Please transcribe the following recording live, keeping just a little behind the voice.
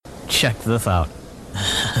Check this out.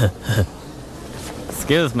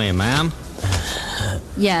 Excuse me, ma'am.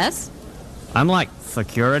 Yes? I'm like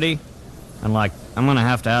security, and like I'm gonna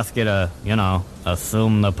have to ask you to,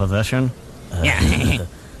 assume the position. Yeah,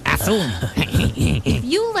 assume. If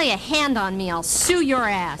you lay a hand on me, I'll sue your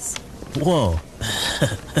ass. Whoa.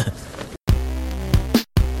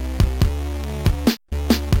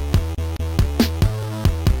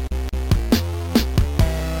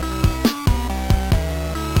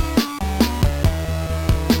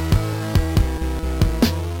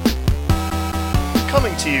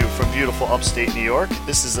 Coming to you from beautiful upstate New York,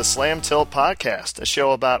 this is the Slam Tilt Podcast, a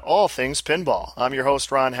show about all things pinball. I'm your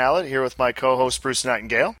host, Ron Hallett, here with my co-host, Bruce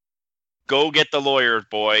Nightingale. Go get the lawyers,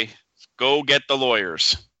 boy. Go get the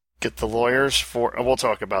lawyers. Get the lawyers we'll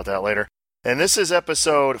talk about that later. And this is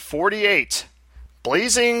episode 48,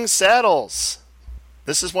 Blazing Saddles.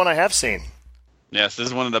 This is one I have seen. Yes, this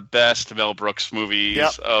is one of the best Mel Brooks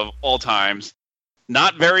movies of all times.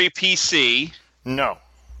 Not very PC. No.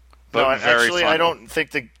 But no, very actually, funny. I don't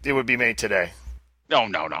think it would be made today. No.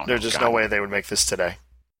 There's just no way they would make this today.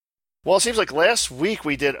 Well, it seems like last week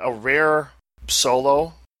we did a rare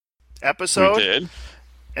solo episode. We did.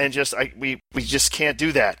 And we just can't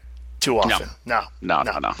do that too often. No. We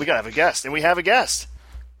We gotta have a guest, and we have a guest.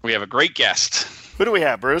 We have a great guest. Who do we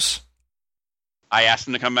have, Bruce? I asked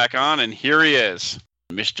him to come back on, and here he is,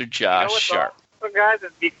 Mr. Josh Sharpe. So guys,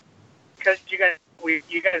 it's because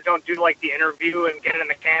you guys don't do like the interview and get it in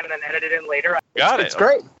the can and then edit it in later. Got it. It's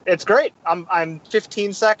great. It's great. I'm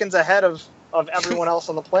 15 seconds ahead of everyone else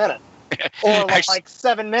on the planet. Or like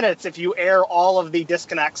 7 minutes if you air all of the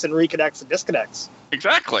disconnects and reconnects and disconnects.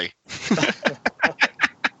 Exactly.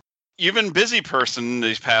 You've been a busy person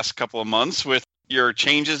these past couple of months with your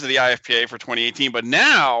changes to the IFPA for 2018, but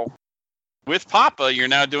now, with Papa, you're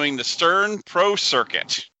now doing the Stern Pro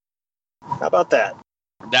Circuit. How about that?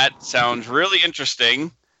 That sounds really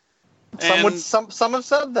interesting. Some have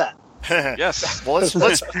said that. Yes. Well,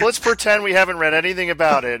 let's pretend we haven't read anything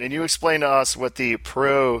about it, and you explain to us what the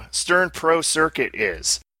Stern Pro Circuit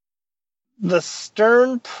is. The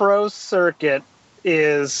Stern Pro Circuit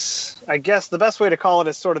is, I guess, the best way to call it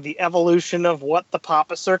is sort of the evolution of what the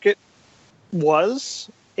Papa Circuit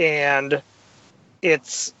was, and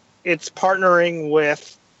it's partnering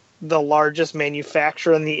with the largest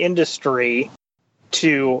manufacturer in the industry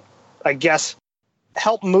to, I guess,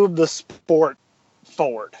 help move the sport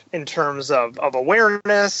forward in terms of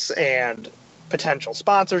awareness and potential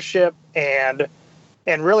sponsorship and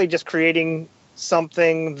really just creating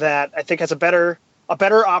something that I think has a better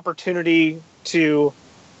opportunity to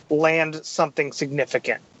land something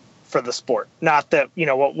significant for the sport. Not that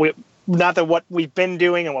what we've been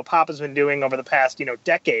doing and what Papa's been doing over the past,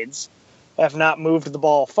 decades have not moved the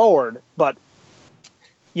ball forward, but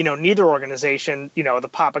neither organization, the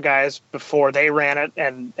Papa guys before they ran it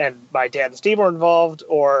and my dad and Steve were involved,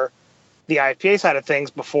 or the IFPA side of things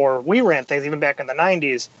before we ran things, even back in the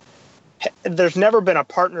 90s, there's never been a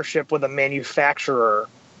partnership with a manufacturer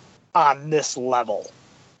on this level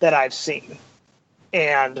that I've seen.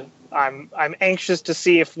 And I'm anxious to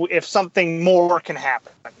see if something more can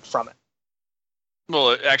happen from it.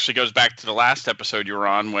 Well, it actually goes back to the last episode you were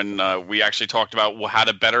on when we actually talked about how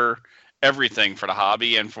to better everything for the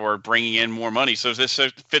hobby and for bringing in more money. So this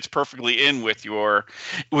fits perfectly in with your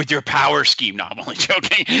power scheme. No, I'm only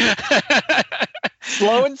joking.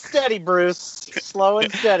 Slow and steady, Bruce. Slow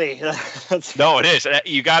and steady. No, it is.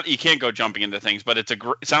 You can't go jumping into things, but it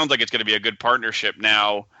sounds like it's going to be a good partnership.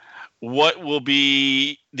 Now, what will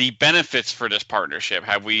be the benefits for this partnership?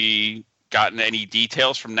 Have we gotten any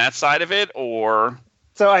details from that side of it, or?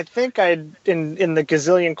 So I think in the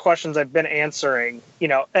gazillion questions I've been answering,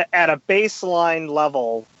 at a baseline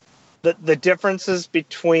level, the differences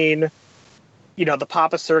between, the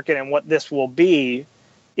Papa Circuit and what this will be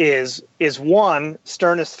is one,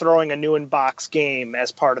 Stern is throwing a new in-box game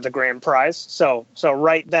as part of the grand prize. So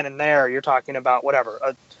right then and there, you're talking about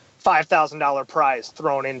a $5,000 prize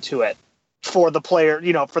thrown into it for the player,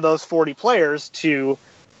 for those 40 players to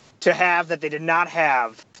have that they did not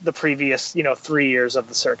have the previous, 3 years of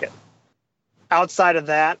the circuit. Outside of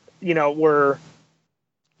that, the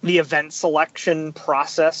event selection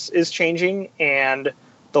process is changing, and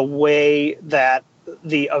the way that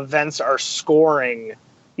the events are scoring,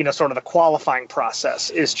 sort of the qualifying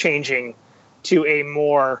process is changing to a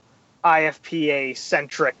more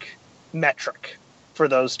IFPA-centric metric for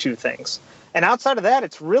those two things. And outside of that,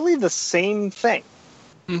 it's really the same thing.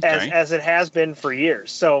 Okay. As it has been for years.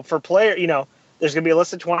 So for there's going to be a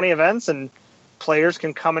list of 20 events, and players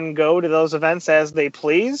can come and go to those events as they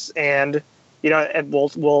please. And,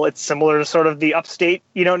 it's similar to sort of the upstate,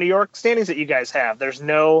 New York standings that you guys have. There's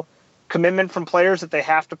no commitment from players that they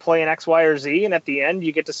have to play in X, Y, or Z, and at the end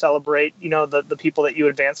you get to celebrate, the people that you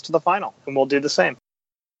advance to the final, and we'll do the same.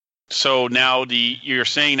 So now you're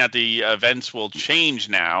saying that the events will change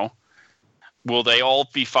now. Will they all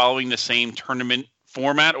be following the same tournament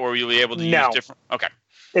format, or will you be able to use different? Okay.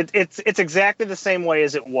 It's exactly the same way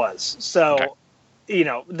as it was. So,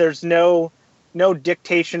 there's no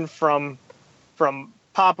dictation from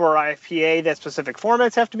Pop or IFPA that specific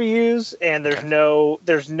formats have to be used, and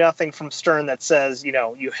there's nothing from Stern that says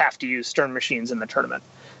you have to use Stern machines in the tournament.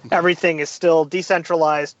 Okay. Everything is still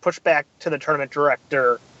decentralized, pushed back to the tournament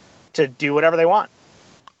director to do whatever they want.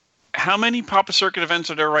 How many Papa Circuit events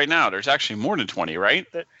are there right now? There's actually more than 20, right?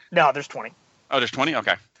 No, there's 20. Oh, there's 20?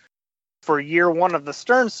 Okay. For year one of the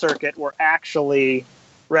Stern circuit, we're actually,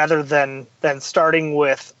 rather than starting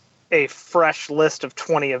with a fresh list of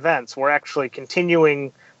 20 events, we're actually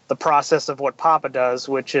continuing the process of what Papa does,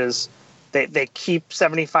 which is they keep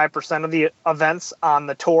 75% of the events on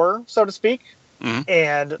the tour, so to speak,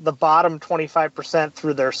 and the bottom 25%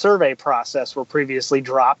 through their survey process were previously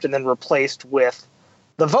dropped and then replaced with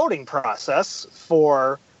the voting process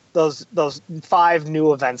for those 5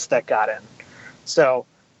 new events that got in. So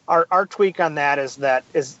our tweak on that is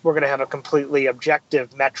we're going to have a completely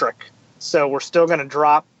objective metric. So we're still going to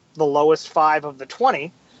drop the lowest 5 of the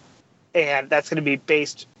 20, and that's going to be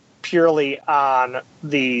based purely on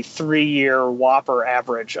the 3-year Whopper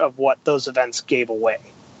average of what those events gave away.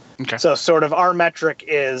 Okay. So sort of our metric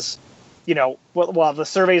is, while the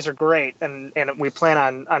surveys are great, and we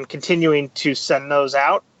plan on continuing to send those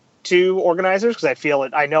out to organizers,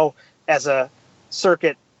 because I know as a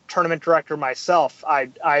circuit tournament director myself,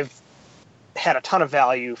 I've had a ton of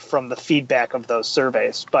value from the feedback of those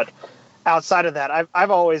surveys. But outside of that,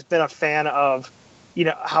 I've always been a fan of,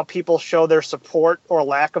 how people show their support or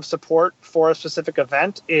lack of support for a specific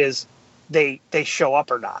event is they show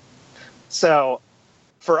up or not. So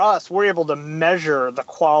for us, we're able to measure the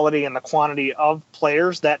quality and the quantity of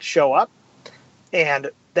players that show up,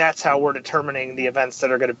 and that's how we're determining the events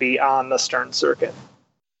that are going to be on the Stern circuit.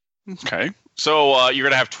 Okay. So you're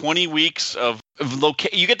going to have 20 weeks of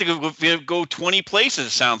you get to go 20 places, it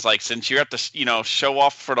sounds like, since you have to, show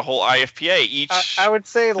off for the whole IFPA. I would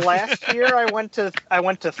say last year I went to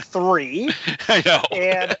 3. I know.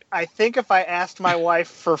 And I think if I asked my wife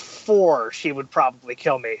for 4, she would probably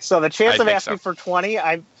kill me. So the chance of asking for 20,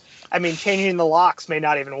 I mean, changing the locks may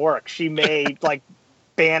not even work. She may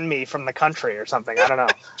ban me from the country or something. I don't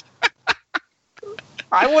know.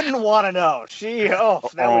 I wouldn't want to know.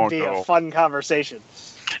 That would be a fun conversation.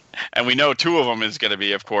 And we know 2 of them is going to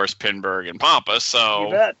be, of course, Pinburg and Pampa.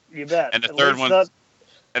 So you bet. And the third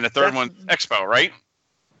one's Expo, right?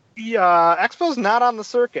 Yeah, Expo's not on the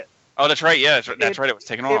circuit. Oh, that's right. Yeah, that's right. It was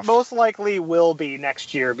taken off. It most likely will be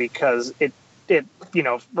next year because it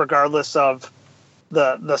regardless of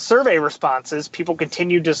the survey responses, people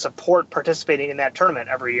continue to support participating in that tournament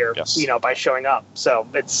every year. Yes. By showing up. So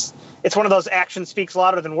it's one of those actions speaks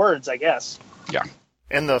louder than words, I guess. Yeah.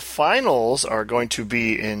 And the finals are going to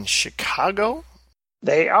be in Chicago?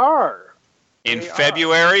 They are. In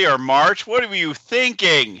February or March? What are you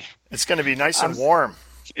thinking? It's going to be nice and warm.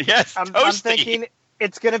 Yes, I'm thinking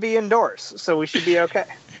it's going to be indoors, so we should be okay.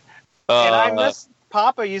 And I miss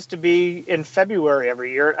Papa used to be in February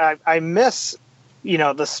every year. I miss,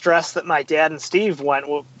 the stress that my dad and Steve went,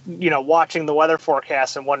 watching the weather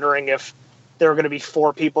forecast and wondering if there were going to be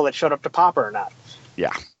 4 people that showed up to Papa or not.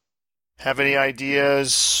 Yeah. Have any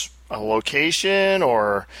ideas, a location,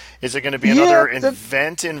 or is it going to be another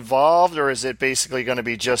event involved, or is it basically going to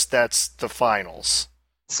be just that's the finals?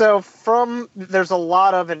 So there's a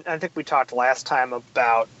lot of, and I think we talked last time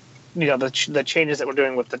about, the changes that we're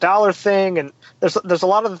doing with the dollar thing, and there's a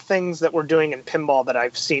lot of the things that we're doing in pinball that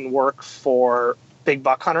I've seen work for Big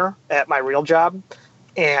Buck Hunter at my real job,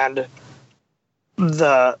 and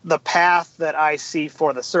the path that I see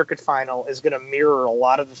for the circuit final is going to mirror a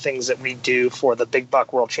lot of the things that we do for the Big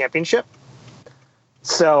Buck World Championship.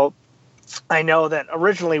 So I know that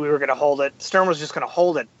originally we were going to hold it. Stern was just going to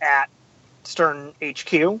hold it at Stern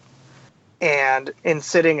HQ. And in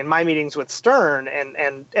sitting in my meetings with Stern,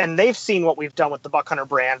 and they've seen what we've done with the Buck Hunter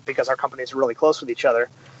brand because our companies are really close with each other.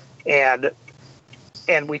 And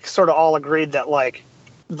we sort of all agreed that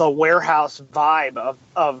the warehouse vibe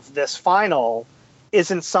of this final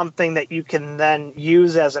isn't something that you can then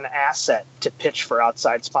use as an asset to pitch for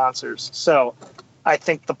outside sponsors. So I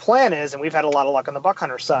think the plan is, and we've had a lot of luck on the Buck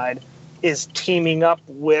Hunter side, is teaming up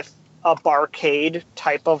with a barcade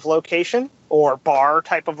type of location or bar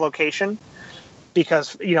type of location.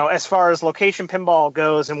 Because, as far as location pinball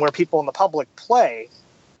goes and where people in the public play,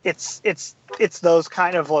 it's those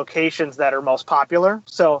kind of locations that are most popular.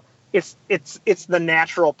 So it's the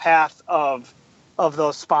natural path of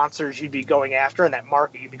those sponsors you'd be going after and that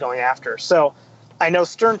market you'd be going after. So I know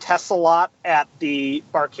Stern tests a lot at the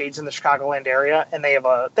arcades in the Chicagoland area, and they have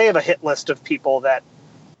a hit list of people that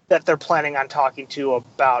they're planning on talking to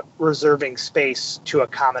about reserving space to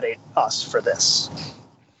accommodate us for this.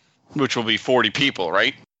 Which will be 40 people,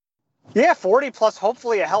 right? Yeah, 40 plus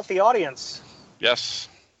hopefully a healthy audience. Yes.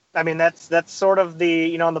 I mean, that's sort of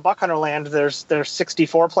the, in the Buck Hunter land, there's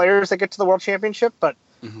 64 players that get to the World Championship, but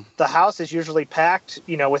the house is usually packed,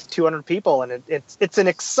 with 200 people, and it's an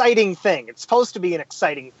exciting thing. It's supposed to be an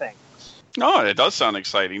exciting thing. Oh, it does sound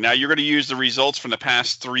exciting. Now you're going to use the results from the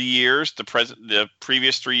past 3 years, the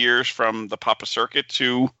previous 3 years from the Papa Circuit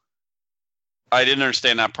to. I didn't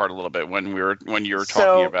understand that part a little bit when you were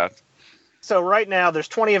talking about. So right now there's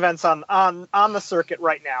 20 events on the circuit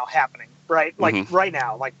right now happening. Right, right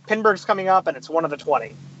now, like Pinburg's coming up, and it's one of the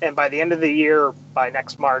 20. And by the end of the year, by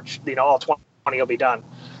next March, all 20 will be done.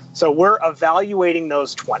 So we're evaluating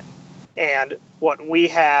those 20. And what we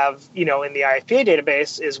have, in the IFPA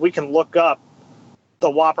database is we can look up the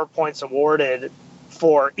Whopper points awarded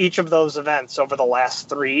for each of those events over the last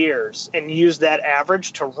 3 years and use that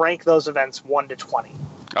average to rank those events 1 to 20.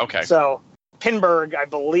 Okay. So Pinburg, I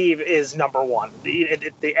believe, is number one.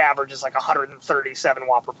 The average is like 137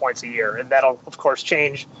 Whopper points a year, and that'll, of course,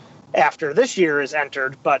 change after this year is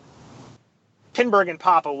entered. But Pinburg and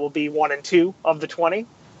Papa will be 1 and 2 of the 20,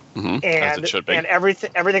 as it should be. And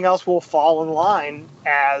everything else will fall in line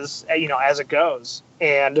as it goes.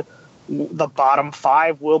 And the bottom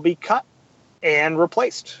 5 will be cut and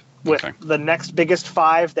replaced with the next biggest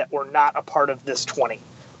 5 that were not a part of this 20.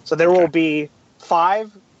 So there will be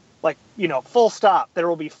 5. Full stop. There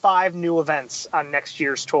will be 5 new events on next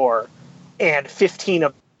year's tour and 15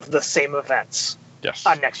 of the same events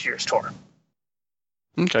on next year's tour.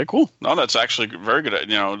 Okay, cool. No, that's actually very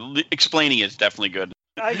good. Explaining is definitely good.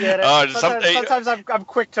 I get it. Sometimes I'm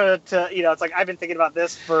quick to it's like I've been thinking about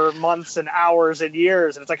this for months and hours and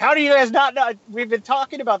years, and it's like, how do you guys not know? We've been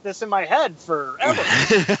talking about this in my head forever.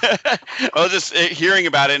 Well, just hearing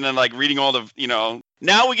about it and then reading all the,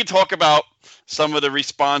 now we can talk about some of the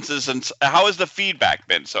responses and how has the feedback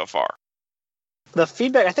been so far? The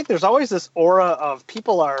feedback, I think there's always this aura of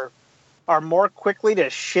people are more quickly to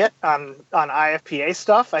shit on IFPA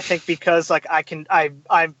stuff. I think because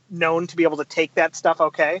I'm known to be able to take that stuff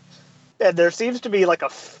okay. And there seems to be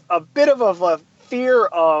a bit of a fear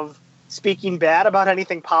of speaking bad about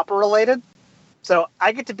anything Papa related. So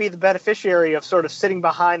I get to be the beneficiary of sort of sitting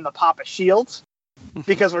behind the Papa shields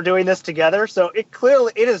because we're doing this together. So it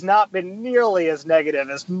has not been nearly as negative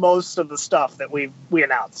as most of the stuff that we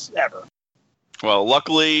announce ever. Well,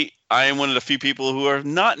 luckily, I am one of the few people who are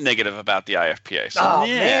not negative about the IFPA. So,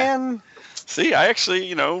 man. See, I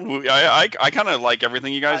actually, I kind of like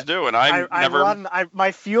everything you guys do, and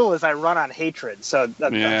my fuel is I run on hatred. So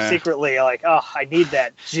I'm secretly I need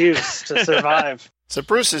that juice to survive. So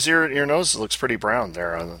Bruce, your nose looks pretty brown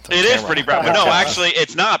there on the camera. It is pretty brown, but no, actually,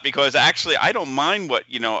 it's not because I don't mind what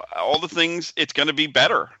all the things. It's going to be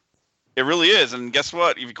better. It really is, and guess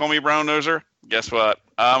what? If you call me a brown noser, guess what?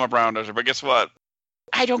 I'm a brown noser, but guess what?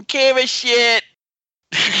 I don't give a shit.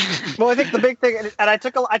 Well, I think the big thing, and I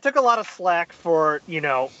took a lot of slack for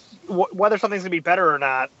whether something's gonna be better or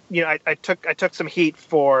not. I took some heat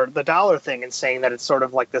for the dollar thing and saying that it's sort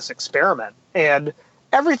of like this experiment, and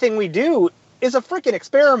everything we do is a freaking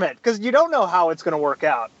experiment because you don't know how it's going to work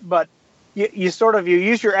out. But you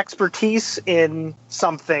use your expertise in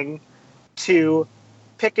something to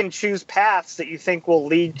pick and choose paths that you think will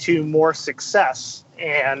lead to more success.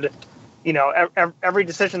 And every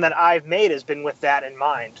decision that I've made has been with that in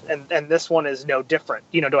mind, and this one is no different.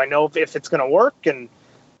 Do I know if it's going to work and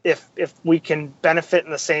if we can benefit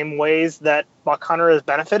in the same ways that Buck Hunter has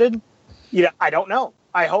benefited? I don't know.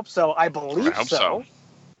 I hope so. I believe so.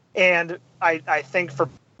 And I think for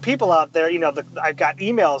people out there, I've got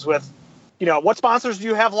emails with, what sponsors do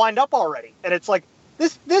you have lined up already? And it's like,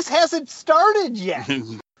 this hasn't started yet.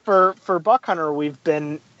 For Buck Hunter, we've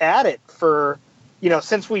been at it for,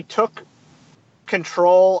 since we took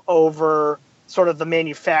control over sort of the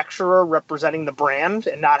manufacturer representing the brand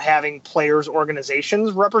and not having players'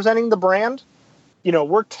 organizations representing the brand.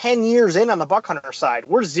 We're 10 years in on the Buck Hunter side.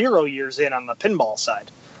 We're 0 years in on the pinball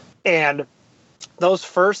side. And those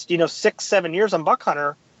first, 6-7 years on Buck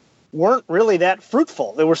Hunter weren't really that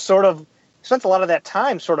fruitful. They were spent a lot of that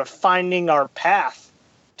time sort of finding our path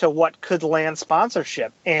to what could land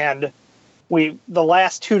sponsorship. And the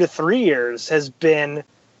last 2 to 3 years has been,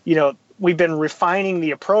 we've been refining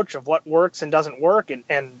the approach of what works and doesn't work.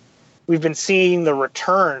 And we've been seeing the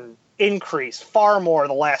return increased far more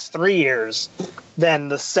the last 3 years than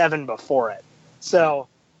the 7 before it. So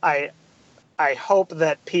I hope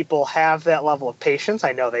that people have that level of patience.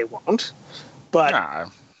 I know they won't, but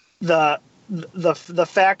the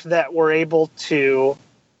fact that we're able to,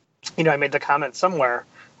 I made the comment somewhere.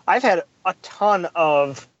 I've had a ton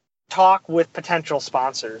of talk with potential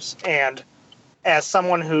sponsors, and as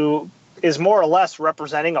someone who is more or less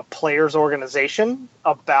representing a player's organization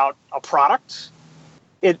about a product,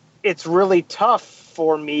 it's really tough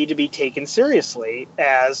for me to be taken seriously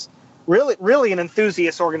as really an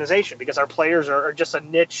enthusiast organization, because our players are just a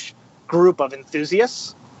niche group of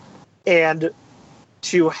enthusiasts. And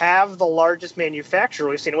to have the largest manufacturer,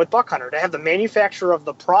 we've seen it with Buck Hunter, to have the manufacturer of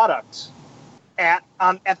the product at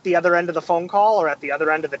the other end of the phone call or at the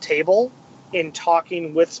other end of the table in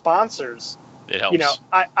talking with sponsors, it helps.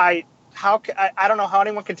 I don't know how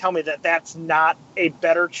anyone can tell me that that's not a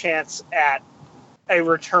better chance at a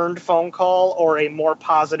returned phone call or a more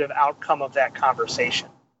positive outcome of that conversation.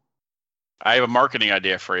 I have a marketing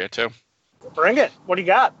idea for you, too. Bring it. What do you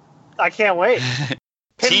got? I can't wait.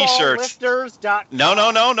 T-shirts.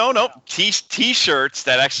 No. T-shirts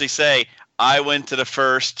that actually say, I went to the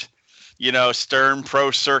first, Stern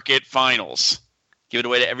Pro Circuit finals. Give it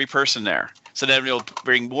away to every person there. So then you'll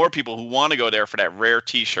bring more people who want to go there for that rare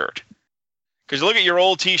T-shirt. Because look at your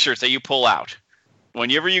old T-shirts that you pull out.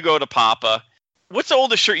 Whenever you go to Papa, what's the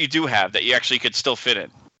oldest shirt you do have that you actually could still fit in?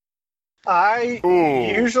 I'll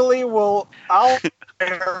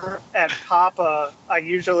wear at Papa.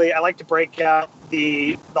 I like to break out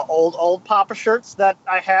the old Papa shirts that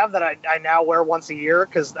I have that I now wear once a year,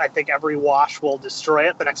 because I think every wash will destroy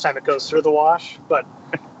it the next time it goes through the wash. But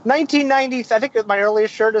 1990, I think my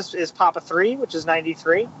earliest shirt is Papa 3, which is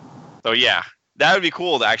 93. So yeah, that would be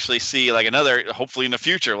cool to actually see like another, hopefully in the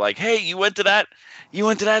future, like, hey, you went to that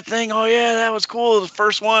thing. Oh yeah, that was cool. The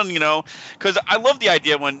first one, because I love the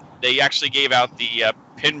idea when they actually gave out the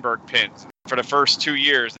Pinberg pins for the first 2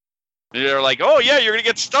 years. They're like, oh yeah, you're gonna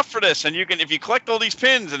get stuff for this, and you can, if you collect all these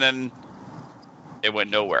pins, and then it went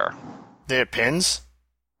nowhere. They had pins?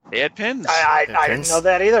 They had pins. I didn't know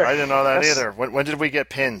that either. I didn't know that either. When did we get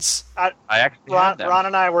pins? I actually had them. Ron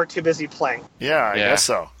and I were too busy playing. Yeah, I guess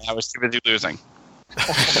so. I was too busy losing.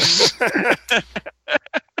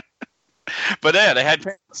 But yeah, they had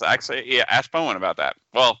pins. Actually, yeah, ask Bowen about that.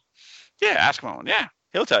 Well, yeah, ask Bowen. Yeah,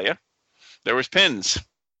 he'll tell you. There was pins.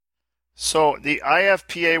 So the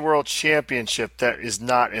IFPA World Championship, that is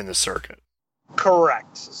not in the circuit.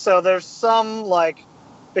 Correct. So there's some,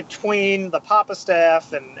 between the Papa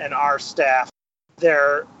staff and our staff,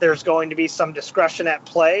 there's going to be some discretion at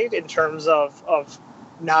play in terms of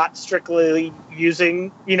not strictly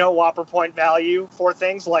using, Whopper point value for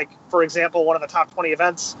things. Like, for example, one of the top 20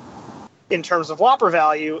 events in terms of Whopper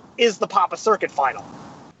value is the Papa Circuit Final.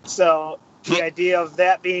 So the idea of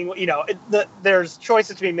that being, there's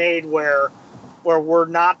choices to be made where we're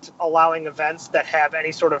not allowing events that have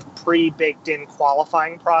any sort of pre-baked in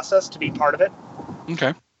qualifying process to be part of it.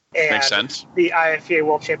 Okay. And makes sense. The IFPA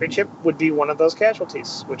World Championship would be one of those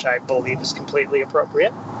casualties, which I believe is completely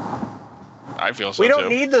appropriate. I feel so, We don't too.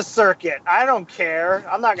 need the circuit. I don't care.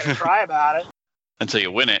 I'm not going to cry about it. Until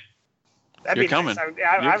you win it. That'd You're be coming. Nice.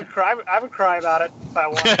 I would cry about it if I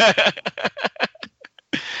wanted.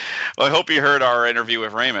 Well, I hope you heard our interview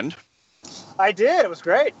with Raymond. I did. It was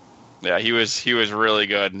great. Yeah, he was really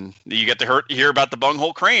good, and you get to hear about the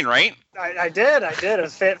bunghole crane, right? I did. It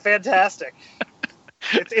was fantastic.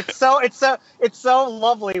 It's so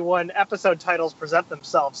lovely when episode titles present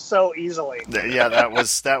themselves so easily. Yeah, that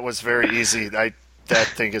was very easy. That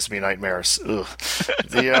thing gives me nightmares. Ugh.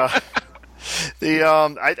 I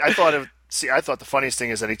thought the funniest thing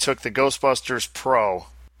is that he took the Ghostbusters Pro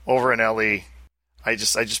over in LE. I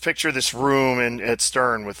just picture this room at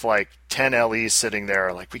Stern with 10 LEs sitting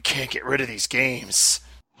there, we can't get rid of these games.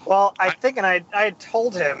 Well, I think, and I had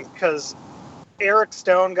told him, because Eric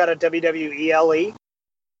Stone got a WWE LE,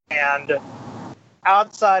 and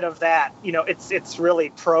outside of that, it's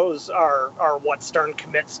really pros are what Stern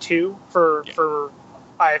commits to for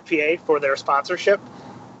IFPA for their sponsorship,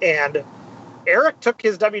 and Eric took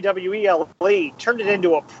his WWE LE, turned it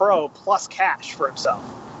into a pro plus cash for himself.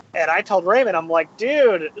 And I told Raymond, I'm like,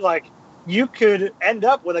 dude, you could end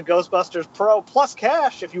up with a Ghostbusters Pro plus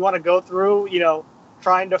cash if you want to go through,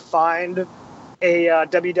 trying to find a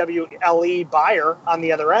WWE buyer on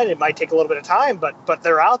the other end. It might take a little bit of time, but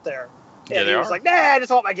they're out there. And he was like, nah, I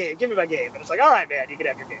just want my game. Give me my game. And it's like, all right, man, you can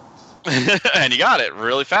have your game. And he got it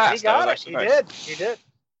really fast. He got it. He did.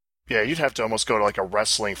 Yeah, you'd have to almost go to a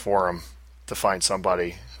wrestling forum to find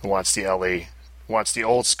somebody who wants the LE, wants the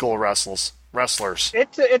old school wrestlers.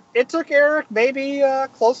 It took Eric maybe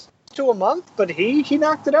close to a month, but he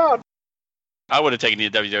knocked it out. I would have taken the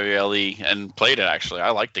WWLE and played it, actually.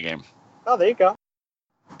 I like the game. Oh, there you go.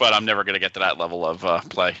 But I'm never going to get to that level of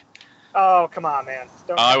play. Oh, come on, man.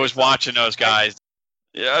 I was watching those guys.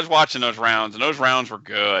 Yeah, I was watching those rounds, and those rounds were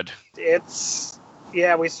good.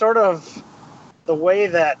 We sort of, the way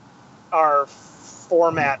that our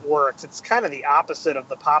format works, it's kind of the opposite of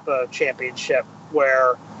the Papa Championship,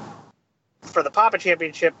 where for the Papa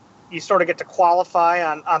Championship, you sort of get to qualify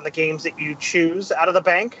on the games that you choose out of the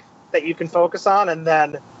bank that you can focus on, and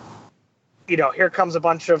then, here comes a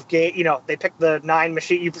bunch of they pick the 9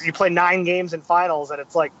 machine. You play 9 games in finals, and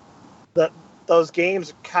it's like those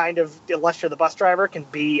games kind of, unless you're the bus driver, can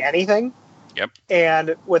be anything. Yep.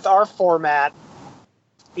 And with our format,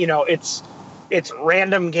 it's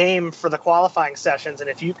random game for the qualifying sessions, and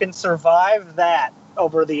if you can survive that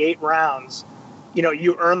over the 8 rounds,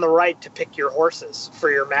 you earn the right to pick your horses for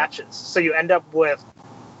your matches. So you end up with,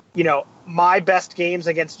 my best games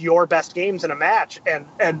against your best games in a match, and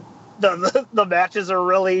the matches are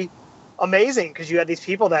really amazing because you have these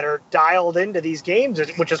people that are dialed into these games,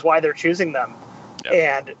 which is why they're choosing them. Yep.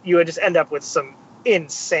 And you would just end up with some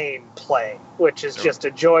insane play, which is just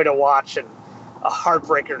a joy to watch and a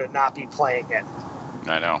heartbreaker to not be playing it.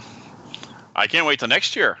 I know. I can't wait till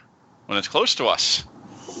next year when it's close to us.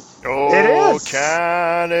 Oh, it is.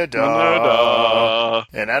 Canada.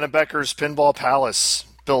 And Adam Becker's Pinball Palace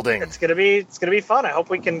building. It's gonna be fun. I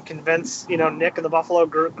hope we can convince Nick and the Buffalo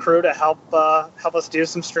crew to help us do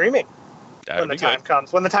some streaming. When the time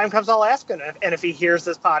comes. When the time comes, I'll ask him, and if he hears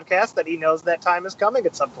this podcast, that he knows that time is coming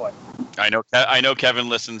at some point. I know Kevin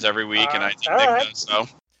listens every week, and I think Nick does. So,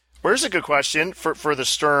 where's a good question for the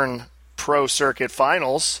Stern Pro Circuit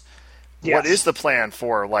Finals? Yes. What is the plan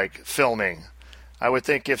for filming? I would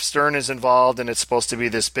think if Stern is involved and it's supposed to be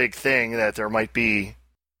this big thing, that there might be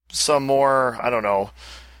some more, I don't know,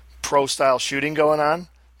 pro style shooting going on.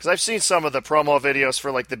 Because I've seen some of the promo videos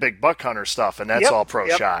for the big buck hunter stuff, and that's all pro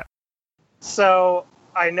shot. So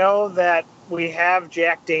I know that we have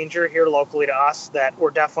Jack Danger here locally to us that we're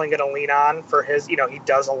definitely going to lean on for his, he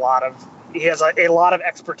has a lot of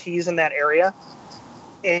expertise in that area.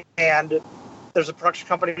 And there's a production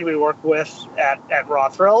company we work with at Raw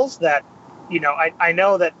Thrills that, I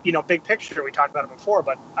know that, big picture, we talked about it before,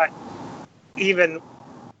 but even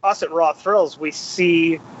us at Raw Thrills, we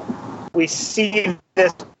see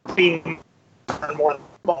this being more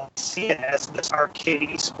than see it as this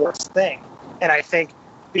arcade sports thing. And I think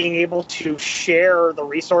being able to share the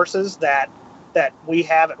resources that we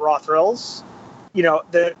have at Raw Thrills,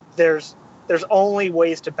 there's only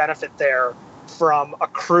ways to benefit there from a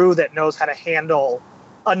crew that knows how to handle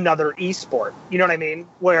another esport. You know what I mean?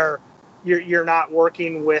 Where you're not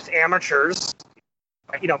working with amateurs,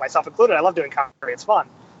 myself included. I love doing commentary; it's fun,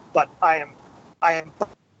 but I am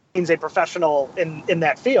a professional in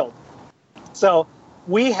that field. So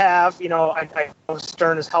we have, I know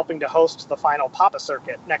Stern is helping to host the final Papa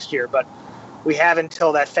Circuit next year, but we have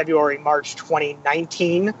until that March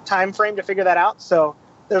 2019 timeframe to figure that out. So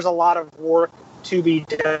there's a lot of work to be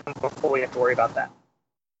done before we have to worry about that.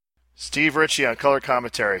 Steve Ritchie on color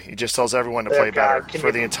commentary. He just tells everyone to play better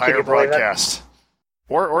for the entire broadcast.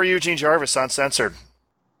 Or Eugene Jarvis uncensored.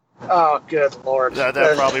 Oh, good Lord. That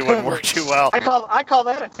probably wouldn't work too well. I call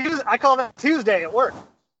that Tuesday at work.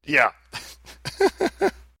 Yeah.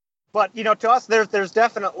 But, to us, there's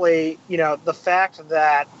definitely, the fact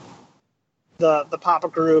that the Papa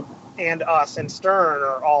Group and us and Stern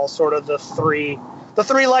are all sort of the three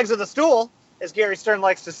legs of the stool, as Gary Stern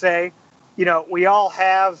likes to say. We all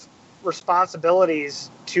have responsibilities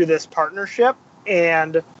to this partnership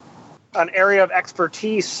and an area of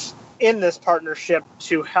expertise in this partnership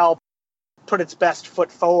to help put its best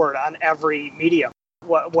foot forward on every medium,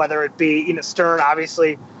 whether it be, Stern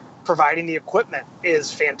obviously providing the equipment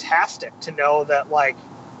is fantastic to know that,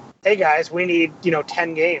 hey guys, we need,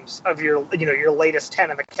 10 games of your latest 10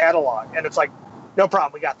 in the catalog. And it's no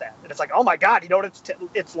problem. We got that. And it's oh my God, you know what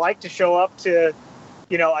it's like to show up to,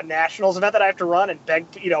 a nationals event that I have to run and beg,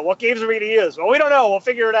 what games are we going to use? Well, we don't know. We'll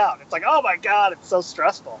figure it out. It's oh my God, it's so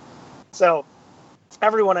stressful. So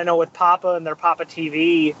everyone I know with Papa and their Papa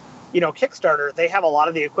TV, Kickstarter, they have a lot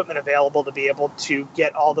of the equipment available to be able to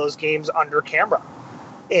get all those games under camera.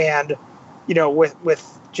 And,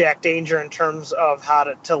 with Jack Danger in terms of how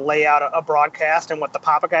to lay out a broadcast and what the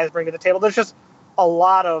Papa guys bring to the table, there's just a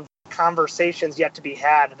lot of conversations yet to be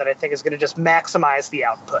had that I think is going to just maximize the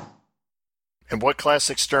output. And what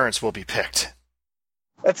classic Sterns will be picked?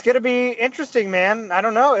 It's going to be interesting, man. I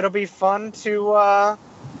don't know. It'll be fun to...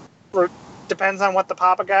 depends on what the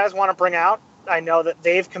Papa guys want to bring out. I know that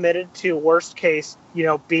they've committed to worst case,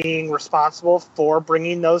 being responsible for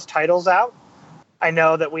bringing those titles out. I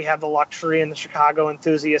know that we have the luxury in the Chicago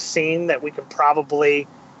enthusiast scene that we could probably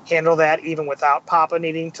handle that even without Papa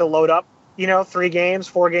needing to load up, 3 games,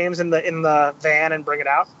 4 games in the van and bring it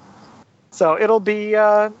out. So it'll be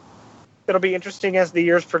interesting as the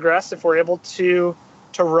years progress if we're able to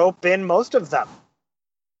rope in most of them.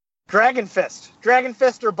 Dragon Fist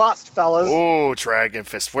or bust, fellas. Ooh, Dragon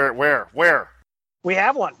Fist. Where? We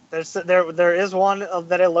have one. There is one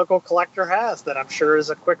that a local collector has that I'm sure is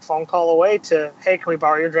a quick phone call away to, hey, can we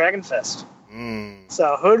borrow your Dragon Fist?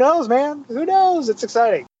 So who knows, man? Who knows? It's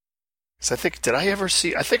exciting. So I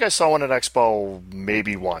think I saw one at Expo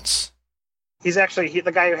maybe once. He's actually,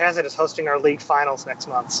 the guy who has it is hosting our league finals next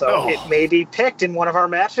month, so It may be picked in one of our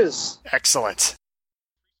matches. Excellent.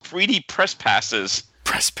 3D press passes.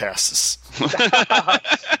 Press passes.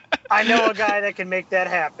 I know a guy that can make that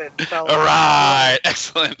happen. All right,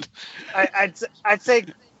 excellent. I'd say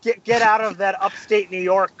get out of that upstate New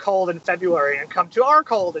York cold in February and come to our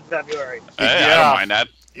cold in February. Hey, I don't mind that.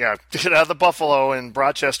 Yeah, get out of the Buffalo and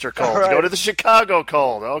Rochester cold. Right. Go to the Chicago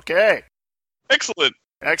cold. Okay. Excellent.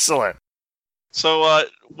 So,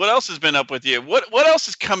 what else has been up with you? What else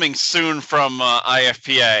is coming soon from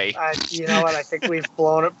IFPA? You know what? I think we've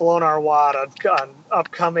blown our wad on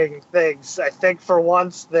upcoming things. I think for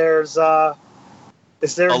once there's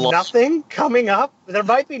is there nothing coming up? There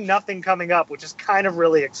might be nothing coming up, which is kind of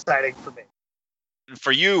really exciting for me.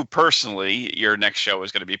 For you personally, your next show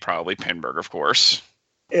is going to be probably Pinburg, of course.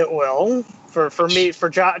 It will. For me, for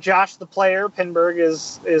Josh the player, Pinburg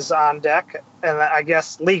is on deck, and I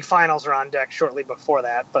guess league finals are on deck shortly before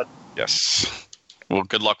that. But yes, well,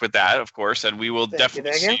 good luck with that, of course, and we will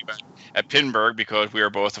definitely see you at Pinburg because we are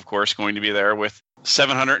both, of course, going to be there with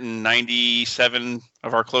 797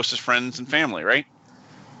 of our closest friends and family. Right?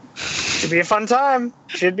 Should be a fun time.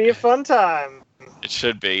 It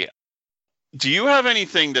should be. Do you have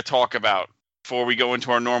anything to talk about before we go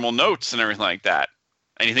into our normal notes and everything like that?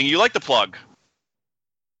 Anything you like to plug?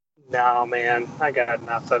 No, man, I got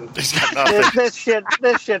nothing. He's got nothing. This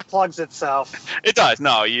shit plugs itself. It does.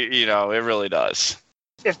 No, you know, it really does.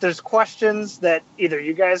 If there's questions that either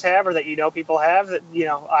you guys have or that people have, that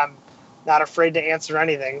I'm not afraid to answer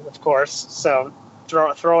anything, of course. So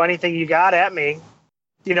throw anything you got at me.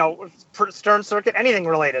 Stern Circuit, anything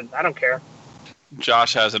related. I don't care.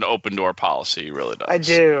 Josh has an open door policy. He really does. I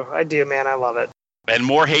do, man. I love it. And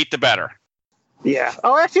more hate, the better. Yeah.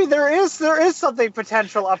 Oh, actually, there is something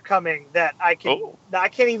potential upcoming that I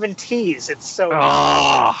can't even tease. It's so.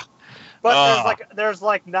 But there's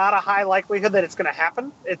not a high likelihood that it's going to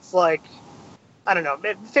happen. It's like, I don't know,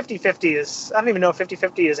 50-50 is. I don't even know if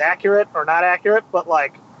 50-50 is accurate or not accurate. But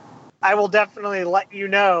I will definitely let you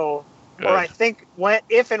know. Good. Or I think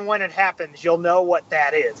if and when it happens, you'll know what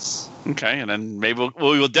that is. Okay, and then maybe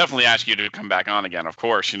we will definitely ask you to come back on again. Of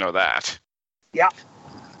course, you know that. Yeah.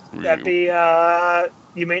 That'd be,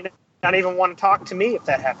 you may not even want to talk to me if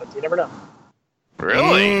that happens. You never know.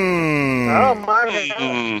 Really? Oh, my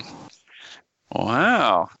God.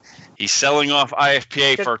 Wow. He's selling off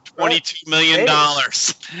IFPA for $22 million.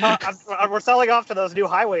 We're selling off to those new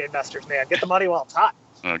highway investors, man. Get the money while it's hot.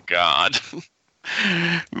 Oh, God.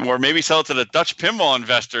 Or maybe sell it to the Dutch pinball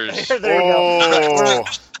investors. There you go.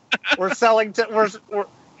 We're selling to...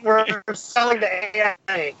 We're selling to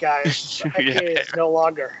ARA, guys. IFPA is no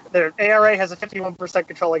longer. ARA has a 51%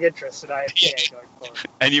 controlling interest in IFPA going forward.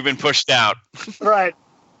 And you've been pushed out. Right.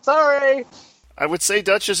 Sorry. I would say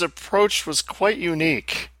Dutch's approach was quite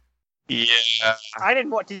unique. Yeah. I didn't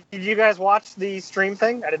watch. Did you guys watch the stream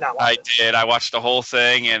thing? I did not watch it. I did. I watched the whole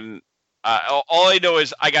thing, and all I know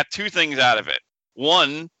is I got 2 things out of it.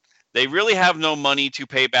 One, they really have no money to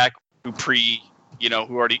pay back who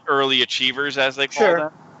are the early achievers, as they call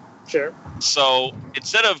them. Sure. So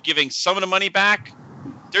instead of giving some of the money back,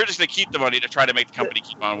 they're just going to keep the money to try to make the company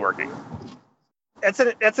keep on working. That's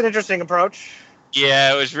an interesting approach.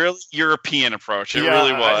 Yeah, it was really European approach. It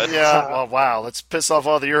really was. Yeah. Well, wow. Let's piss off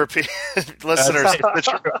all the European listeners.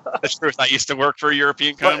 The truth. I used to work for a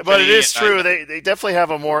European company. But it is true. They definitely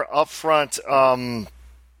have a more upfront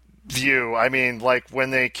view. I mean, like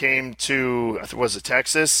when they came to, was it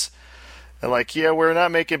Texas? And we're not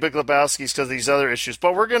making Big Lebowski's because of these other issues,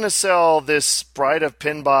 but we're going to sell this Bride of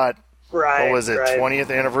Pinbot. Right. What was it? 20th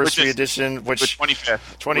anniversary edition, which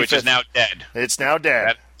 25th, which is now dead. It's now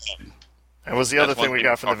dead. That was the other thing we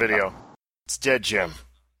got from the video. It's dead, Jim.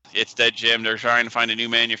 It's dead, Jim. They're trying to find a new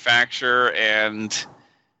manufacturer, and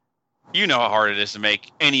You know how hard it is to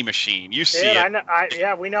make any machine. You see Yeah,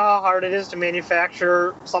 it. we know how hard it is to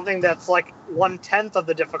manufacture something that's like 1/10 of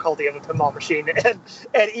the difficulty of a pinball machine,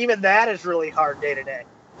 and even that is really hard day to day.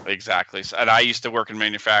 Exactly. And I used to work in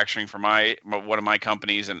manufacturing for one of my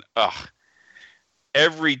companies, and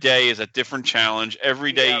every day is a different challenge.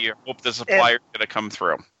 Every day you hope the supplier's going to come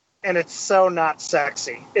through. And it's so not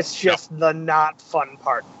sexy. It's just the not fun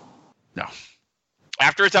part. No.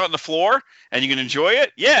 After it's out on the floor and you can enjoy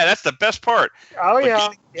it, yeah, that's the best part. Oh, But yeah.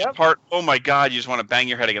 this part, oh my God, you just want to bang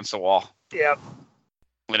your head against the wall. Yep.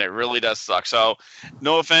 And it really does suck. So,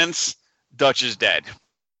 no offense, Dutch is dead.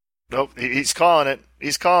 Nope, he's calling it.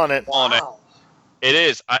 He's calling it. Wow. It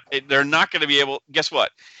is. They're not going to be able. Guess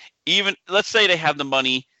what? Even let's say they have the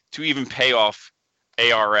money to even pay off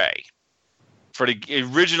ARA for the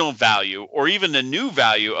original value or even the new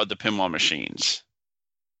value of the pinball machines.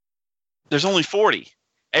 There's only 40.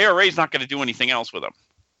 ARA is not going to do anything else with them.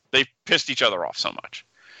 They've pissed each other off so much.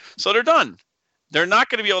 So they're done. They're not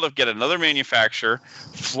going to be able to get another manufacturer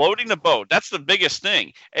floating the boat. That's the biggest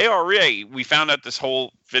thing. ARA, we found out this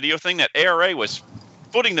whole video thing that ARA was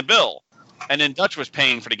footing the bill, and then Dutch was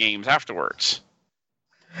paying for the games afterwards.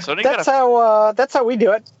 So That's how we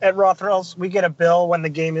do it at Raw Thrills. We get a bill when the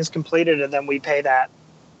game is completed, and then we pay that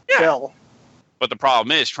bill. But the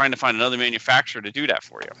problem is trying to find another manufacturer to do that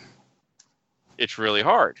for you. It's really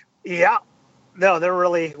hard. Yeah. No, they're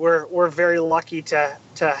really we're very lucky to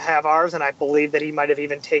have ours, and I believe that he might have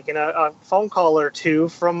even taken a phone call or two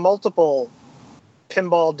from multiple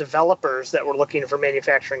pinball developers that were looking for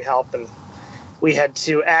manufacturing help, and we had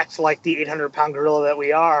to act like the 800-pound gorilla that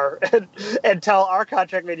we are and tell our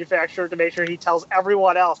contract manufacturer to make sure he tells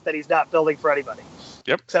everyone else that he's not building for anybody.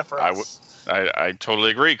 Yep. Except for us. I totally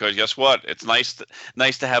agree, because guess what? It's nice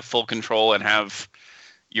to have full control and have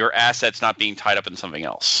your assets not being tied up in something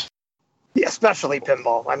else. Yeah, especially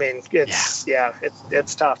pinball. I mean,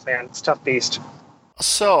 it's tough, man. It's a tough beast.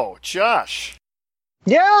 So, Josh.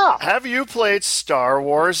 Yeah. Have you played Star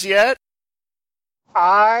Wars yet?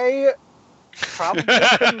 I probably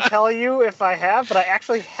couldn't tell you if I have, but I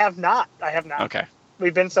actually have not. I have not. Okay.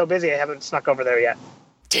 We've been so busy, I haven't snuck over there yet.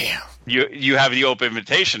 Damn. You have the open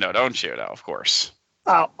invitation, though, don't you? Though, of course.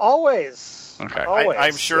 Always. Okay. Always.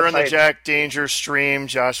 I'm sure in the Jack Danger stream,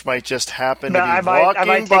 Josh might just happen to be I walking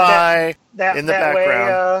might by that in the that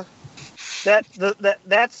background.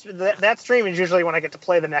 Way, that stream is usually when I get to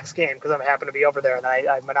play the next game, because I happen to be over there, and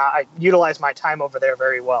I utilize my time over there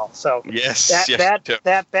very well. So yes,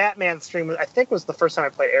 that Batman stream, I think, was the first time I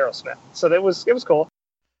played Aerosmith. So it was cool.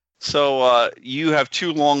 So you have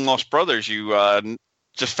two long lost brothers you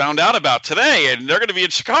just found out about today, and they're going to be in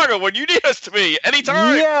Chicago when you need us to be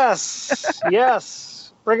anytime.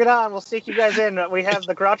 Yes. Bring it on. We'll sneak you guys in. We have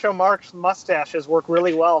the Groucho Marx mustaches work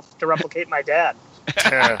really well to replicate my dad.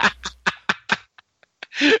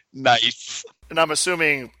 Nice. And I'm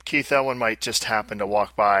assuming Keith Elwin might just happen to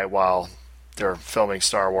walk by while they're filming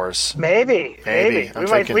Star Wars. Maybe.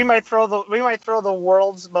 We might throw the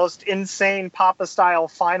world's most insane Papa style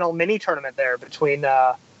final mini tournament there between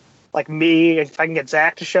like me, if I can get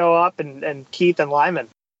Zach to show up, and Keith and Lyman.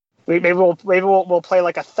 Maybe we'll play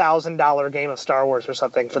like $1,000 game of Star Wars or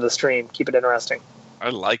something for the stream. Keep it interesting. I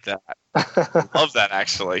like that. Love that,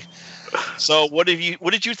 actually. So what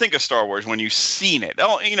did you think of Star Wars when you seen it?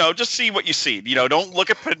 Oh, just see what you see. Don't look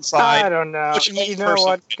at inside. I don't know. You know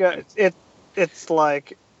what? It's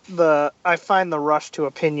like I find the rush to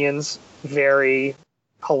opinions very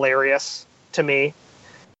hilarious to me.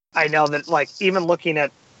 I know that, like, even looking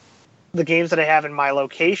at the games that I have in my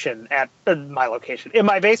location, in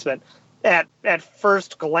my basement, at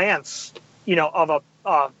first glance, of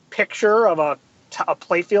a picture of a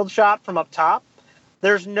playfield shot from up top,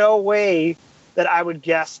 there's no way that I would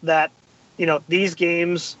guess that, these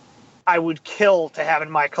games I would kill to have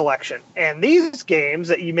in my collection. And these games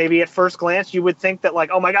that you maybe at first glance you would think that, like,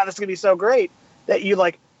 oh my God, this is going to be so great, that you,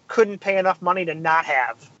 like, couldn't pay enough money to not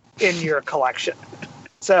have in your collection.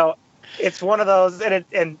 So it's one of those, and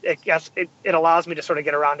it allows me to sort of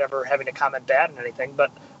get around ever having to comment bad on anything.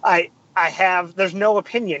 But there's no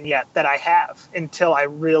opinion yet that I have until I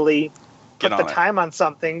really put the time on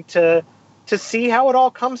something to see how it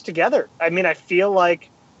all comes together. I mean, I feel like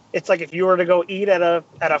it's like if you were to go eat at a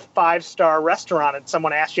 5-star restaurant and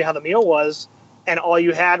someone asked you how the meal was, and all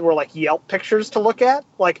you had were like Yelp pictures to look at.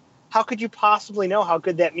 Like, how could you possibly know how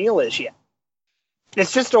good that meal is yet?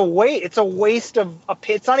 It's just a waste. It's a waste of.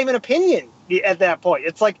 It's not even opinion at that point.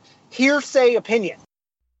 It's like hearsay opinion.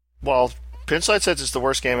 Well, Pinsight says it's the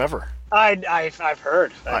worst game ever. I've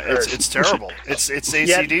heard. It's terrible. It's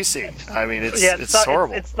AC/DC. I mean, it's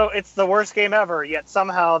horrible. It's the worst game ever. Yet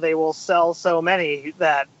somehow they will sell so many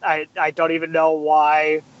that I don't even know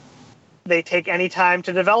why they take any time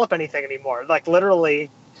to develop anything anymore. Like literally,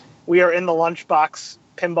 we are in the lunchbox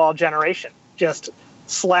pinball generation. Just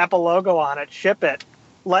slap a logo on it, ship it,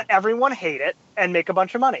 let everyone hate it, and make a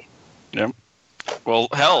bunch of money. Yep. Well,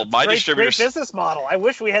 hell, my distributor. Great business model. I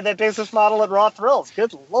wish we had that business model at Raw Thrills.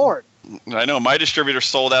 Good Lord. I know. My distributor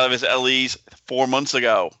sold out of his LEs 4 months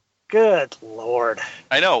ago. Good Lord.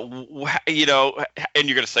 I know. And you're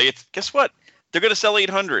going to say, guess what? They're going to sell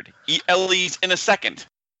 800 LEs in a second.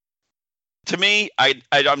 To me, I'm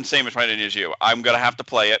the same as you. I'm going to have to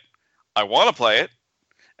play it. I want to play it.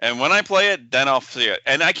 And when I play it, then I'll see it.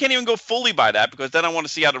 And I can't even go fully by that because then I want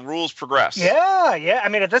to see how the rules progress. Yeah. I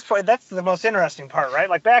mean, at this point, that's the most interesting part, right?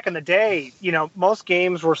 Like back in the day, most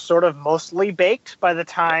games were sort of mostly baked by the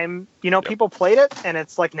time, people played it. And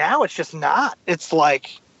it's like now it's just not. It's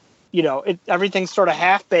like, everything's sort of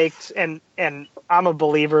half-baked. And I'm a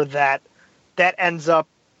believer that ends up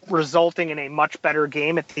resulting in a much better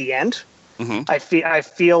game at the end. Mm-hmm. I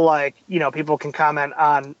feel like, people can comment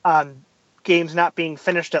on games not being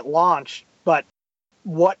finished at launch, but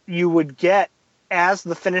what you would get as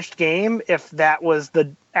the finished game, if that was the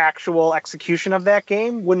actual execution of that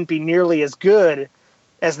game, wouldn't be nearly as good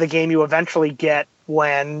as the game you eventually get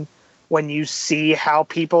when you see how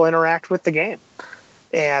people interact with the game.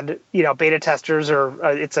 And, beta testers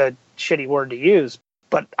it's a shitty word to use,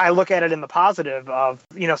 but I look at it in the positive of,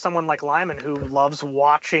 someone like Lyman who loves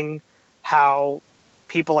watching how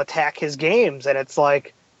people attack his games. And it's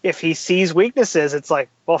like, if he sees weaknesses, it's like,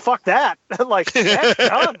 well, fuck that. Like, that's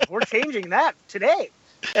done. We're changing that today.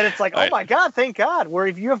 And it's like, oh my God, thank God. Where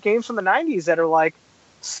if you have games from the 90s that are like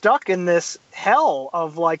stuck in this hell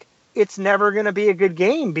of like, it's never going to be a good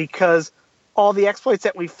game because all the exploits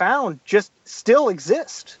that we found just still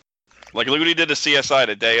exist. Like look what he did to CSI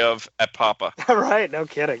the day of at Papa. Right, no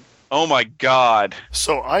kidding. Oh my God.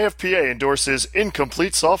 So IFPA endorses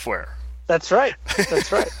incomplete software. That's right.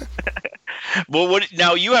 Well,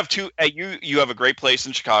 now you have you have a great place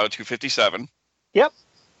in Chicago, 257. Yep.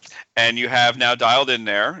 And you have now dialed in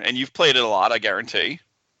there, and you've played it a lot, I guarantee.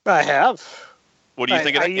 I have. What do you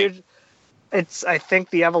think of that game? I think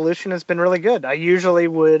the evolution has been really good. I usually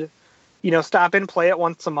would, stop in, play it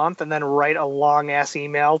once a month, and then write a long-ass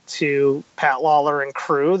email to Pat Lawler and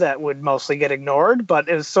crew that would mostly get ignored. But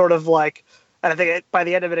it was sort of like, and I think by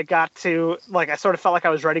the end of it, it got to, like, I sort of felt like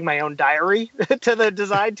I was writing my own diary to the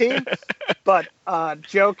design team. But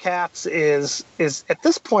Joe Katz is at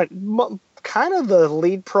this point kind of the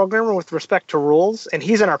lead programmer with respect to rules. And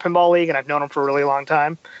he's in our pinball league, and I've known him for a really long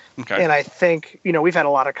time. Okay. And I think, we've had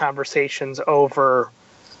a lot of conversations over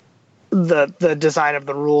the design of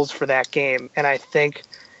the rules for that game. And I think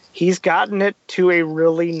he's gotten it to a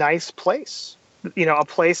really nice place. A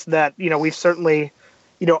place that, we've certainly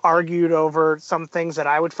argued over some things that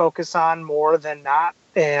I would focus on more than not.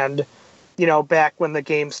 And, back when the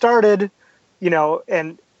game started,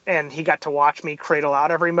 and he got to watch me cradle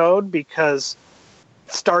out every mode because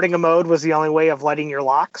starting a mode was the only way of lighting your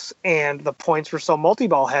locks. And the points were so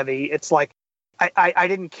multi-ball heavy. It's like, I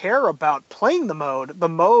didn't care about playing the mode. The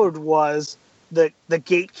mode was the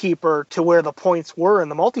gatekeeper to where the points were in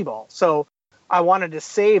the multi-ball. So I wanted to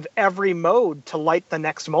save every mode to light the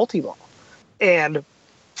next multi-ball. And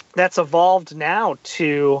that's evolved now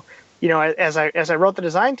to, as I wrote the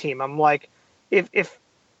design team, I'm like, if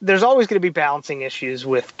there's always going to be balancing issues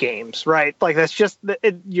with games, right? Like that's just,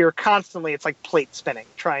 you're constantly, it's like plate spinning,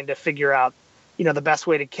 trying to figure out, the best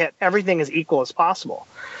way to get everything as equal as possible.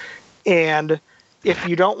 And if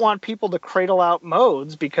you don't want people to cradle out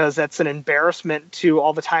modes because that's an embarrassment to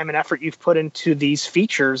all the time and effort you've put into these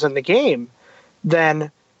features in the game,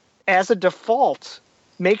 then as a default,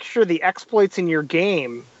 make sure the exploits in your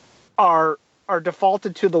game are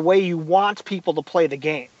defaulted to the way you want people to play the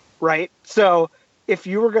game, right? So if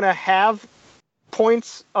you were going to have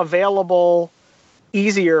points available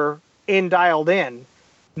easier in dialed in,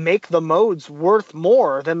 make the modes worth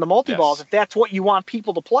more than the multi-balls if that's what you want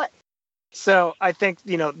people to play. So I think,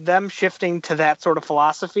 them shifting to that sort of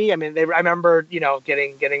philosophy. I mean, I remember,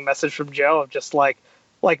 getting message from Joe of just like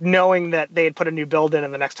knowing that they had put a new build in,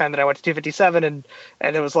 and the next time that I went to 257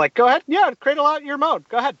 and it was like, go ahead, cradle out your mode,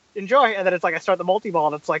 go ahead, enjoy. And then it's like I start the multi-ball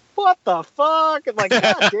and it's like, what the fuck? And like,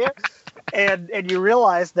 God damn. And you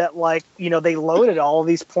realize that they loaded all of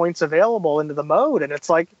these points available into the mode, and it's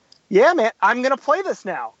like, yeah, man, I'm going to play this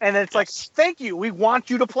now. And it's like, thank you, we want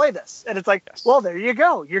you to play this. And it's like, well, there you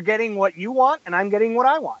go. You're getting what you want, and I'm getting what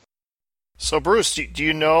I want. So, Bruce, do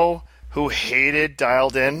you know who hated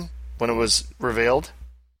dialed in when it was revealed?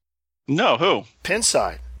 No, who?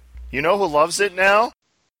 Pinside. You know who loves it now?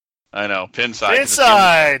 I know, Pinside.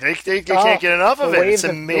 Pinside! They can't get enough of it. It's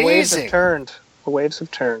amazing. The waves have turned. The waves have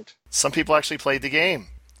turned. Some people actually played the game.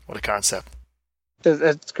 What a concept.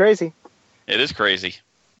 It's crazy. It is crazy.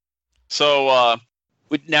 So,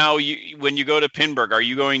 now when you go to Pinburg, are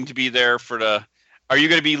you going to be there for the... Are you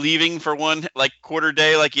going to be leaving for one, like, quarter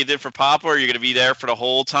day like you did for Papa, or are you going to be there for the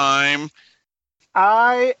whole time?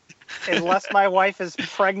 Unless my wife is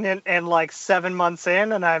pregnant and like 7 months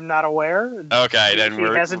in and I'm not aware. Okay, then she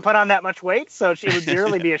hasn't put on that much weight, so it would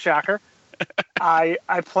really be a shocker. I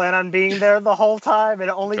plan on being there the whole time and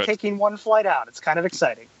only taking one flight out. It's kind of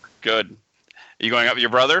exciting. Good. Are you going up with your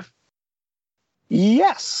brother?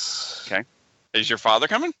 Yes. Okay. Is your father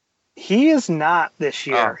coming? He is not this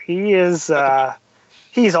year. Oh. He is.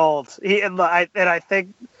 He's old. I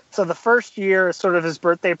think so. The first year is sort of his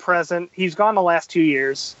birthday present. He's gone the last 2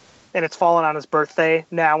 years, and it's fallen on his birthday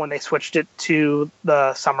now when they switched it to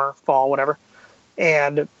the summer, fall, whatever.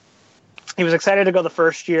 And he was excited to go the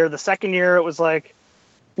first year. The second year, it was like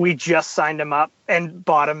we just signed him up and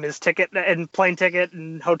bought him his ticket and plane ticket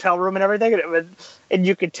and hotel room and everything. And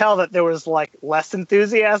you could tell that there was like less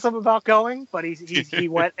enthusiasm about going, but he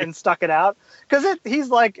went and stuck it out. Because he's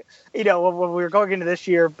like, you know, when we were going into this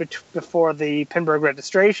year before the Pinburg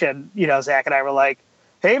registration, you know, Zach and I were like,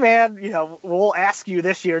 hey, man, you know, we'll ask you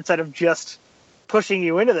this year instead of just pushing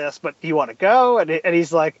you into this, but do you want to go? And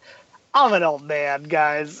he's like, I'm an old man,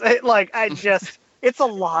 guys. It's a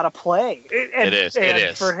lot of play. It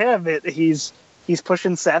is. For him, he's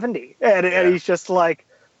pushing 70. And he's just like,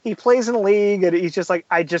 he plays in a league, and he's just like,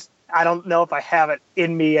 I don't know if I have it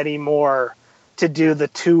in me anymore to do the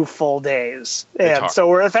 2 full days. And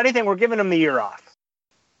so if anything, we're giving him the year off.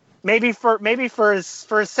 Maybe for his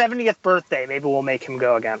 70th birthday, maybe we'll make him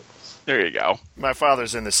go again. There you go. My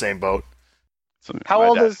father's in the same boat. How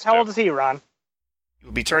old is he, Ron?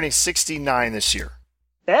 He'll be turning 69 this year.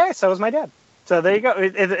 Yeah, so is my dad. So there you go.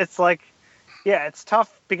 It's like, yeah, it's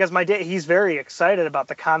tough because my dad, he's very excited about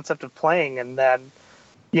the concept of playing, and then,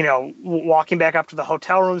 you know, walking back up to the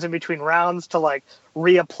hotel rooms in between rounds to like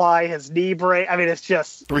reapply his knee brace. I mean, it's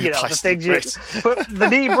just, you know, the things you put the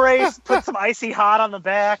knee brace, put some icy hot on the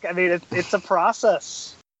back. I mean, it's a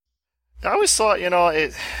process. I always thought, you know,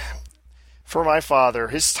 for my father,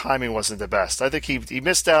 his timing wasn't the best. I think he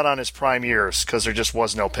missed out on his prime years because there just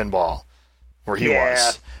was no pinball where he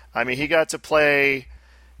was. I mean, he got to play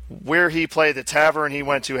where he played. The tavern he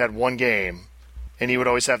went to had one game, and he would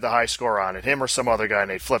always have the high score on it, him or some other guy,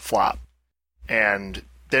 and they'd flip-flop. And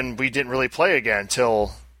then we didn't really play again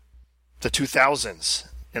until the 2000s,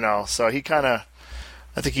 you know. So he kind of,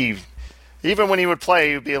 I think even when he would play,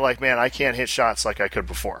 he would be like, man, I can't hit shots like I could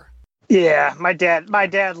before. Yeah, my dad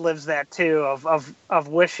lives that too, of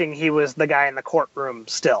wishing he was the guy in the courtroom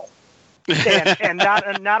still. and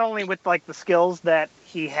not only with like the skills that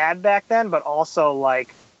he had back then, but also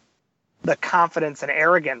like the confidence and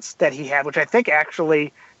arrogance that he had, which I think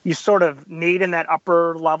actually you sort of need in that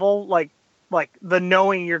upper level, like the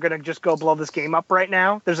knowing you're going to just go blow this game up right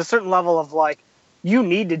now. There's a certain level of like, you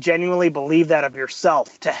need to genuinely believe that of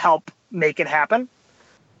yourself to help make it happen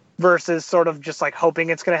versus sort of just like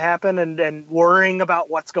hoping it's going to happen and worrying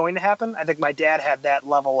about what's going to happen. I think my dad had that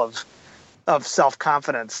level of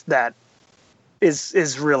self-confidence that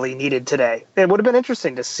is really needed today. It would have been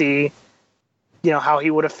interesting to see, you know, how he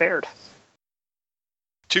would have fared.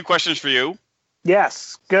 2 questions for you.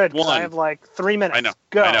 Yes, good. 1. I have like 3 minutes. I know.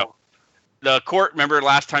 Go. I know. The court. Remember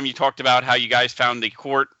last time you talked about how you guys found the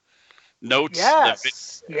court notes?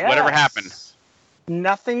 Yes. Whatever happened?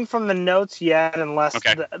 Nothing from the notes yet, unless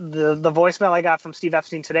the voicemail I got from Steve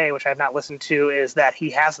Epstein today, which I have not listened to, is that he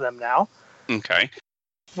has them now. Okay.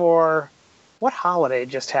 For what holiday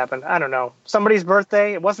just happened? I don't know. Somebody's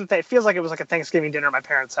birthday. It wasn't that. It feels like it was like a Thanksgiving dinner at my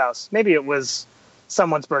parents' house. Maybe it was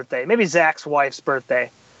someone's birthday. Maybe Zach's wife's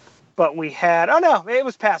birthday. But we had, it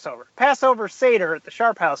was Passover. Passover Seder at the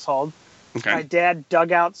Sharpe household. Okay. My dad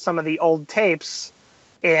dug out some of the old tapes,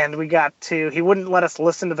 and he wouldn't let us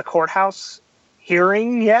listen to the courthouse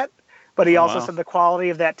hearing yet, but he also said the quality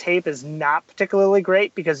of that tape is not particularly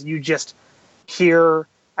great because you just hear,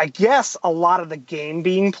 I guess, a lot of the game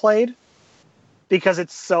being played because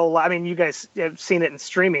it's so, I mean, you guys have seen it in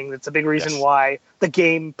streaming. That's a big reason why the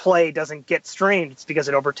game play doesn't get streamed. It's because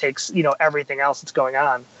it overtakes, you know, everything else that's going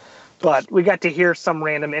on. But we got to hear some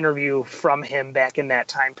random interview from him back in that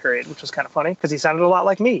time period, which was kind of funny because he sounded a lot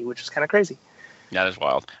like me, which is kind of crazy. That is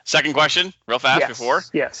wild. Second question, real fast before.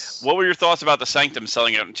 Yes. What were your thoughts about the Sanctum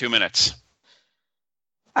selling out in 2 minutes?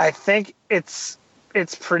 I think it's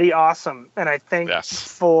pretty awesome. And I think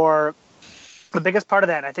for the biggest part of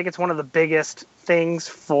that, and I think it's one of the biggest things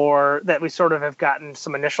for that we sort of have gotten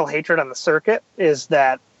some initial hatred on the circuit, is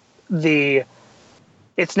that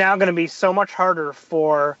it's now going to be so much harder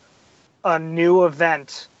for a new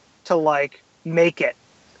event to like make it,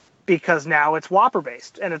 because now it's Whopper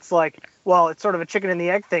based, and it's like, well, it's sort of a chicken and the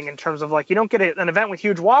egg thing in terms of like, you don't get an event with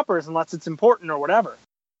huge Whoppers unless it's important or whatever.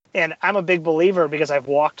 And I'm a big believer, because I've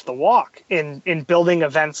walked the walk in building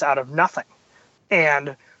events out of nothing.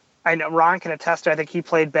 And I know Ron can attest to, I think he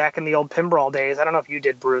played back in the old Pinball days. I don't know if you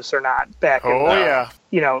did, Bruce, or not, back in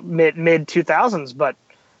mid 2000s, but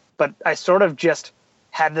I sort of just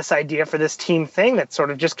had this idea for this team thing that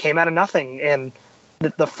sort of just came out of nothing. And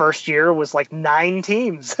the first year was like 9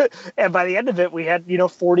 teams. And by the end of it, we had,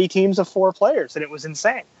 40 teams of 4 players, and it was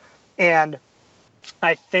insane. And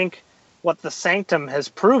I think what the Sanctum has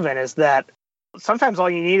proven is that sometimes all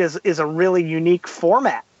you need is a really unique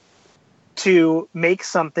format to make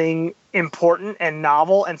something important and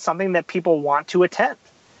novel and something that people want to attend.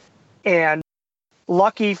 And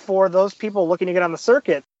lucky for those people looking to get on the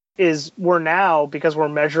circuit is we're now, because we're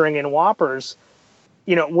measuring in Whoppers,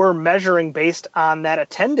 we're measuring based on that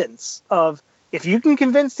attendance of, if you can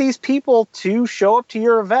convince these people to show up to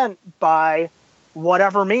your event by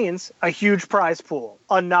whatever means, a huge prize pool,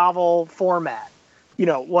 a novel format,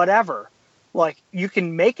 whatever, like, you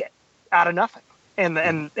can make it out of nothing. And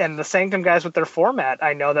the Sanctum guys with their format,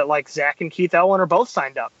 I know that like Zach and Keith Elwin are both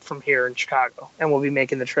signed up from here in Chicago and will be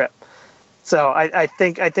making the trip. So I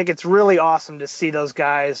think it's really awesome to see those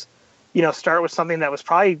guys, start with something that was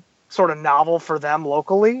probably sort of novel for them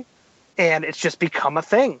locally, and it's just become a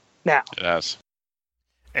thing now. It has.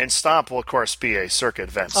 And Stomp will, of course, be a circuit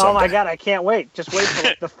event someday. Oh my God, I can't wait. Just wait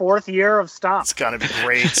for the 4th year of Stomp. It's going to be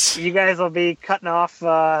great. You guys will be cutting off,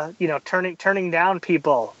 turning down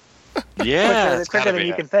people. Yeah, quicker than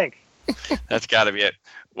you can think. That's got to be it.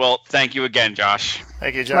 Well, thank you again, Josh.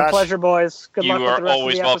 Thank you, Josh. My pleasure, boys. Good luck with the rest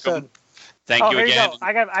always of the episode. welcome. Thank you here again. You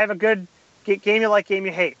go. I have a good game you like, game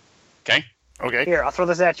you hate. Okay. Here, I'll throw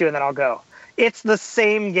this at you and then I'll go. It's the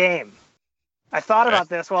same game. I thought about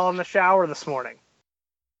this while in the shower this morning.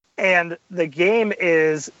 And the game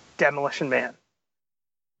is Demolition Man.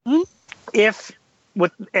 With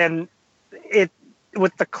the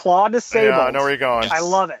claw disabled, yeah, I know where you're going. I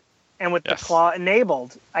love it. And with the claw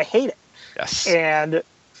enabled, I hate it. Yes. And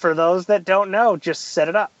for those that don't know, just set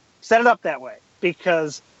it up. Set it up that way,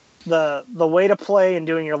 because the way to play and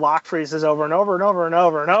doing your lock freezes over and over and over and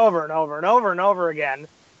over and over and over and over and over again,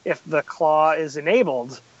 if the claw is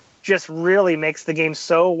enabled, just really makes the game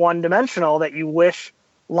so one-dimensional that you wish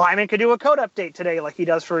Lyman could do a code update today like he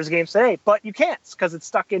does for his games today, but you can't, because it's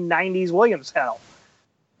stuck in 90s Williams hell.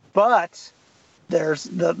 But there's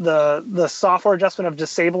the software adjustment of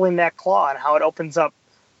disabling that claw and how it opens up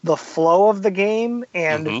the flow of the game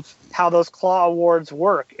and how those claw awards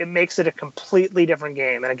work. It makes it a completely different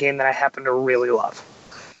game, and a game that I happen to really love.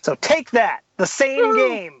 So take that. The same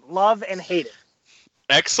game. Love and hate it.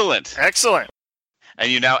 Excellent.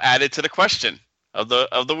 And you now added to the question of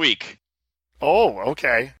the week. Oh,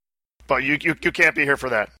 okay. But you can't be here for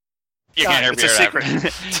that. You can't hear it's a secret.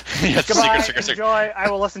 It's Goodbye. a secret. Enjoy. I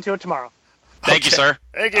will listen to it tomorrow. Thank you, sir.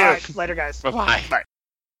 Thank you. All right, later, guys. Bye-bye. Bye.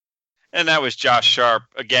 And that was Josh Sharpe,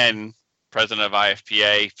 again, president of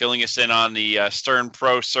IFPA, filling us in on the Stern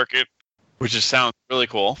Pro circuit, which just sounds really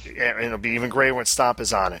cool. Yeah, and it'll be even greater when Stomp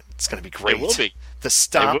is on it. It's going to be great. It will be. The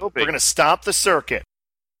Stomp. We're going to stomp the circuit.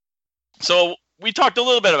 So we talked a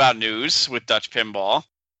little bit about news with Dutch Pinball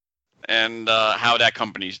and how that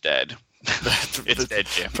company's dead. It's dead,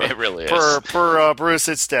 Jim. It really is. Per Bruce,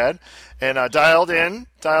 it's dead. And Dialed In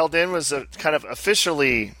was kind of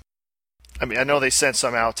officially. I mean, I know they sent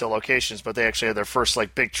some out to locations, but they actually had their first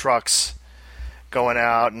like big trucks going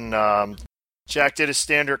out, and Jack did his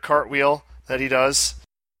standard cartwheel that he does.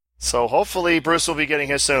 So hopefully Bruce will be getting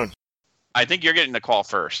his soon. I think you're getting the call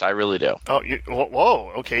first. I really do. Oh,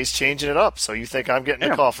 whoa! Okay, he's changing it up. So you think I'm getting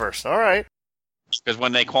the call first? All right. Because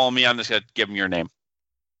when they call me, I'm just going to give them your name.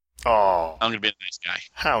 Oh. I'm going to be a nice guy.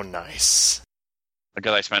 How nice.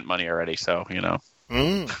 Because I spent money already, so,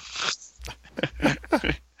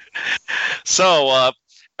 So,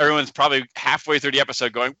 everyone's probably halfway through the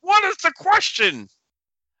episode going, what is the question?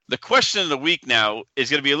 The question of the week now is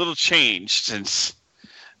going to be a little changed since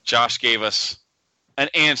Josh gave us an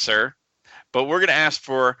answer. But we're going to ask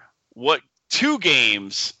for what 2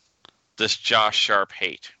 games does Josh Sharpe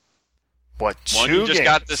hate? What, 2 one you just games?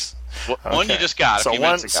 got this. One you just got a few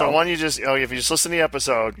minutes ago. So one you just, if you just listen to the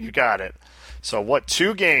episode, you got it. So what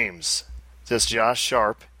 2 games does Josh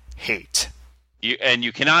Sharpe hate?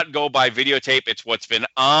 You cannot go by videotape. It's what's been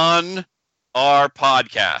on our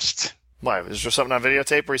podcast. Why? Is there something on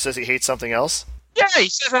videotape where he says he hates something else? Yeah, he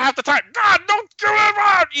says it half the time. God, don't do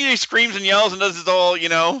it! He screams and yells and does his all,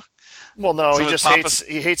 Well, no, So he his just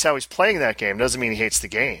hates how he's playing that game. Doesn't mean he hates the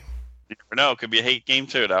game. You never know. It could be a hate game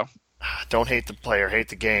too, though. Don't hate the player, hate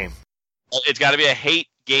the game. It's got to be a hate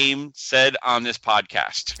game said on this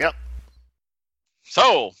podcast. Yep.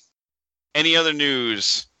 So, any other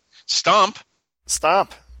news? Stomp.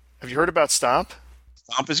 Stomp. Have you heard about Stomp?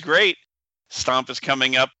 Stomp is great. Stomp is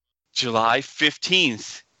coming up July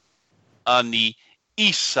 15th on the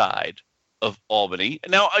east side of Albany.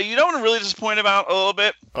 Now, you know what I'm really disappointed about a little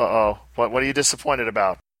bit? Uh-oh. What are you disappointed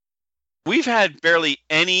about? We've had barely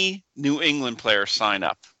any New England players sign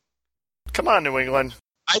up. Come on, New England.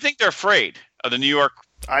 I think they're afraid of the New York.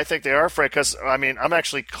 I think they are afraid because, I'm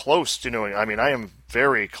actually close to New England. I am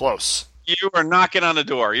very close. You are knocking on the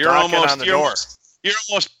door. You're Knocking almost on the door. You're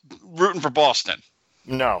almost rooting for Boston.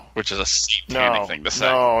 No. Which is a satanic thing to say.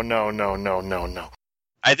 No.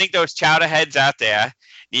 I think those chowder heads out there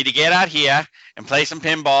need to get out here and play some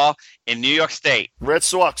pinball in New York State. Red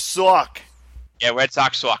Sox suck. Yeah, Red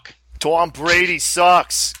Sox suck. Tom Brady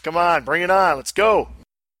sucks. Come on, bring it on. Let's go.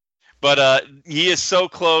 But he is so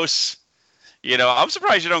close. I'm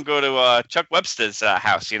surprised you don't go to Chuck Webster's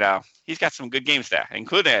house. He's got some good games there,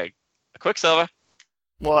 including a Quicksilver.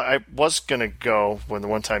 Well, I was going to go when the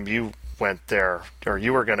one time you went there, or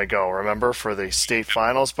you were going to go, remember, for the state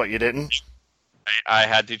finals, but you didn't? I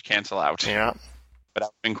had to cancel out. Yeah. But that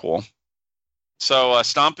would have been cool. So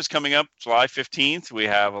Stomp is coming up July 15th. We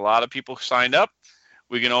have a lot of people signed up.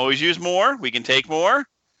 We can always use more. We can take more.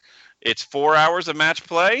 It's 4 hours of match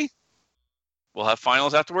play. We'll have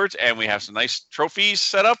finals afterwards, and we have some nice trophies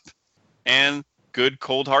set up and good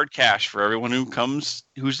cold hard cash for everyone who comes,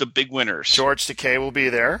 who's the big winners. George Takei will be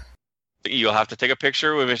there. You'll have to take a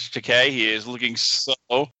picture with Mr. Takei. He is looking so...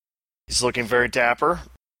 He's looking very dapper.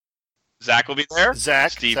 Zach will be there.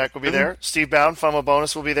 Zach will be there. Steve Bowden, Fumble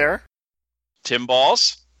Bonus will be there. Tim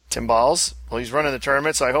Balls. Well, he's running the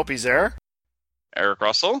tournament, so I hope he's there. Eric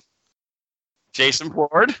Russell. Jason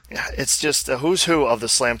Ford. Yeah, it's just a who's who of the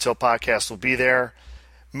Slam Tilt podcast will be there.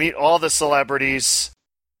 Meet all the celebrities.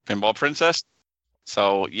 Pinball Princess.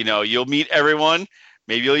 So, you'll meet everyone.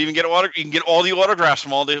 Maybe you'll even get you can get all the autographs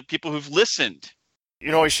from all the people who've listened.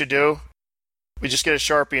 You know what we should do? We just get a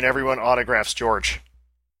Sharpie and everyone autographs George.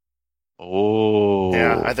 Oh.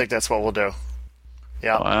 Yeah, I think that's what we'll do.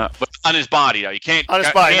 Yeah. But on his body, though. You can't... On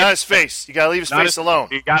his body, not his face. You got to leave his face alone.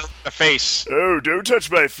 You got the face. Oh, don't touch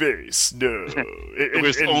my face. No.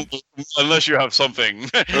 Unless you have something.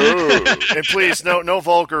 And please, no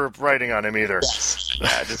vulgar writing on him either. Yes.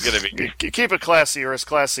 Yeah, it's going to be... Keep it classy, or as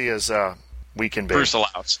classy as we can be. Bruce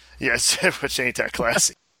allows. Yes, which ain't that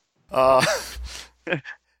classy.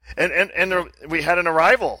 And we had an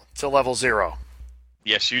arrival to level 0.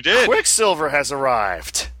 Yes, you did. Quicksilver has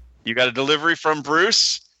arrived. You got a delivery from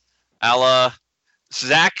Bruce, a la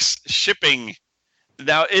Zach's shipping.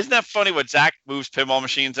 Now, isn't that funny what Zach moves pinball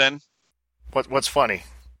machines in? What's funny?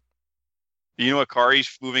 You know what car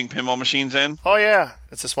he's moving pinball machines in? Oh, yeah.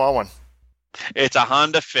 It's a small one. It's a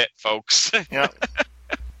Honda Fit, folks. Yeah.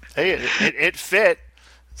 Hey, it fit.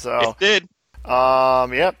 So it did.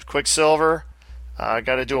 Yep, Quicksilver. I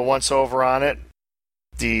got to do a once-over on it.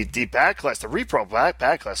 The backglass, the repro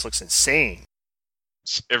backglass looks insane.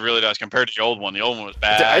 It really does compared to the old one. The old one was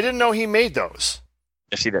bad. I didn't know he made those.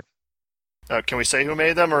 Yes, he did. Can we say who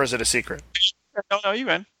made them, or is it a secret? No, you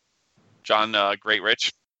can. John Great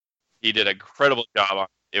Rich. He did an incredible job on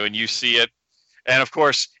it when you see it. And, of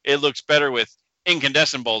course, it looks better with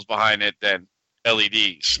incandescent bulbs behind it than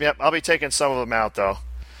LEDs. Yep, I'll be taking some of them out, though.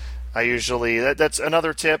 I usually... That's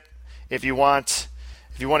another tip. If you want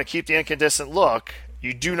to keep the incandescent look,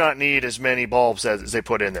 you do not need as many bulbs as they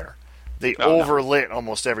put in there. They overlit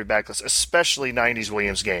almost every backlist, especially 90s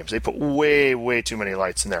Williams games. They put way, way too many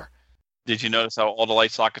lights in there. Did you notice how all the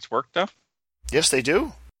light sockets work, though? Yes, they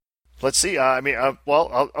do. Let's see. I'll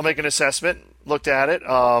make an assessment. Looked at it.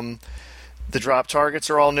 The drop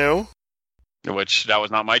targets are all new. Which, that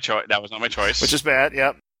was not my choice. Which is bad,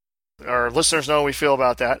 yep. Our listeners know how we feel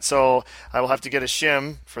about that. So I will have to get a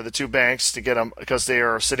shim for the 2 banks to get them because they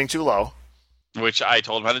are sitting too low. Which I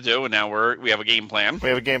told him how to do, and now we have a game plan. We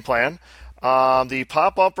have a game plan. The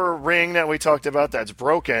pop-upper ring that we talked about, that's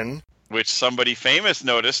broken. Which somebody famous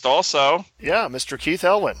noticed also. Yeah, Mr. Keith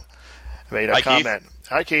Elwin made a comment. Keith.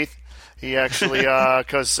 Hi, Keith. He actually,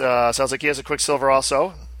 because sounds like he has a Quicksilver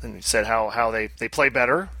also, and he said how they play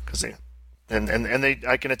better, because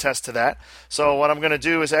I can attest to that. So what I'm going to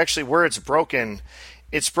do is actually where it's broken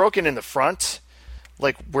in the front,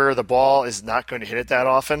 like where the ball is not going to hit it that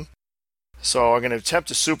often. So I'm going to attempt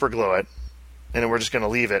to super glue it, and then we're just going to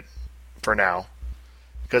leave it for now.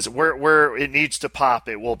 Because where it needs to pop,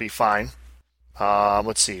 it will be fine.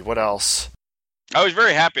 Let's see, what else? I was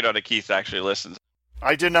very happy that Keith actually listens.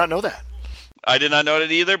 I did not know that. I did not know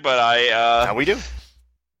that either, but Now we do.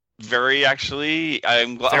 Very actually,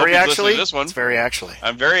 I'm glad. Very actually, to this one. It's very actually.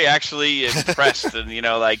 I'm very actually impressed, and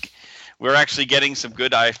we're actually getting some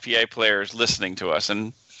good IFPA players listening to us,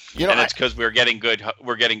 and it's because we're getting good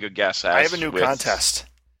guests. I have a new contest.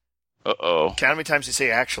 Uh-oh. Count how many times you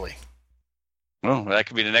say actually. Oh, that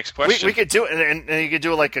could be the next question. We could do it, and you could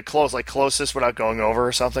do it like closest without going over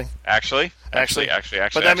or something. Actually. But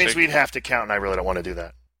that means we'd have to count, and I really don't want to do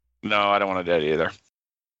that. No, I don't want to do that either.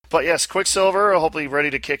 But yes, Quicksilver, hopefully ready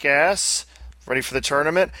to kick ass, ready for the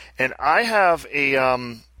tournament. And I have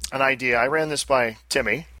an idea. I ran this by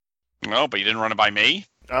Timmy. No, but you didn't run it by me?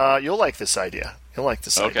 You'll like this idea. idea.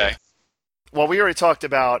 Okay. Well, we already talked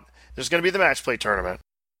about there's going to be the match play tournament.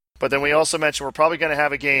 But then we also mentioned we're probably going to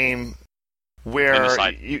have a game where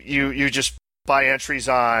you just buy entries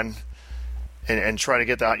on and try to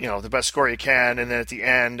get the best score you can, and then at the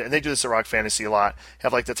end, and they do this at Rock Fantasy a lot,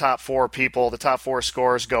 have like the top 4 people, the top 4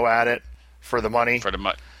 scores go at it for the money.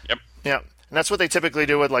 Yep. Yeah, and that's what they typically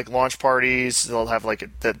do with like launch parties. They'll have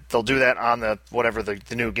they'll do that on the whatever the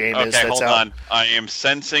new game is. Okay, that's hold out. on. I am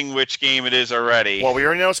sensing which game it is already. Well, we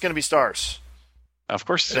already know it's going to be Stars. Of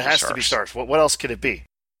course, it has to be Stars. What else could it be?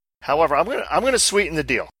 However, I'm gonna sweeten the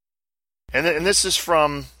deal, and this is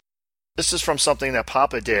from something that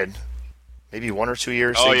Papa did. Maybe 1 or 2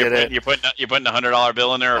 years they did it. You're putting a $100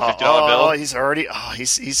 bill in there, or a $50 bill. Oh, he's already. Oh,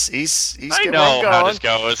 he's I getting know going. how this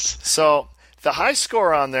goes. So the high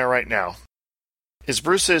score on there right now is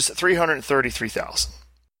Bruce's 333,000.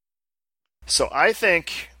 So I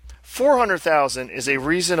think 400,000 is a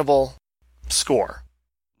reasonable score.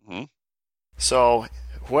 Mm-hmm. So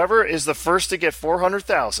whoever is the first to get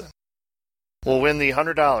 400,000 will win the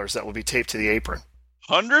 $100 that will be taped to the apron.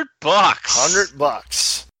 $100.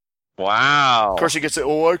 $100. Wow. Of course, you could say,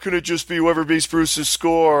 why couldn't it just be whoever beats Bruce's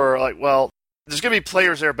score? Like, well, there's going to be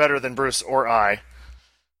players there better than Bruce or I.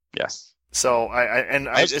 Yes. So,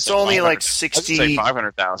 it's only like 60. I would say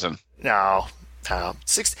 500,000. No.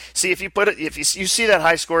 60. See, if you see that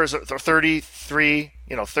high score is 33,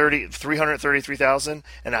 333,000,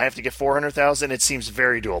 and I have to get 400,000, it seems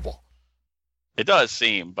very doable. It does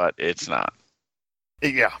seem, but it's not.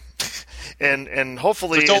 Yeah. And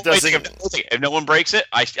hopefully so it doesn't. If no one breaks it,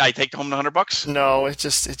 I take home the $100. No, it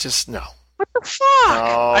just no. What the fuck?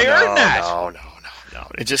 I earned that. No.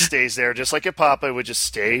 It just stays there, just like a Papa. It would just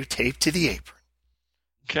stay taped to the apron.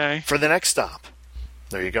 Okay. For the next stop.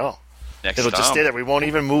 There you go. It'll stop. just stay there. We won't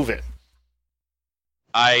even move it.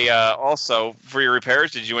 I also, for your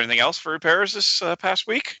repairs, did you do anything else for repairs this past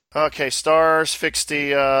week? Okay, Stars fixed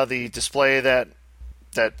the display that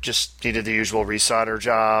just needed the usual resolder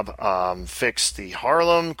job. Fixed the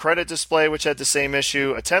Harlem credit display, which had the same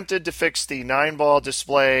issue. Attempted to fix the 9-ball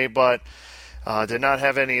display, but did not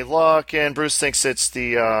have any luck. And Bruce thinks it's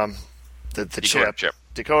the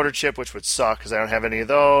decoder chip, which would suck because I don't have any of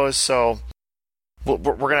those. So we're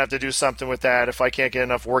going to have to do something with that. If I can't get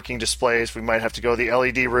enough working displays, we might have to go the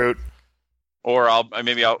LED route. Or how about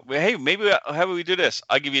we do this?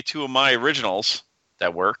 I'll give you 2 of my originals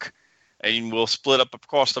that work, and we'll split up the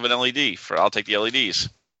cost of an LED. I'll take the LEDs.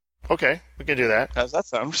 Okay, we can do that. How's that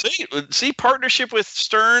sound? See, partnership with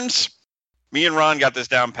Stearns. Me and Ron got this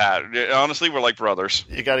down pat. Honestly, we're like brothers.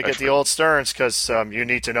 You got to get the old Stearns because you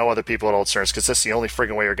need to know other people at old Stearns because that's the only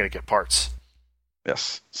friggin' way you're going to get parts.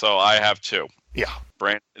 Yes. So I have 2. Yeah.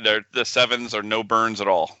 The 7s are no burns at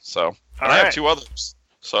all. So I have 2 others.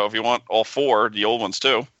 So if you want all 4, the old ones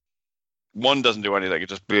too. 1 doesn't do anything. It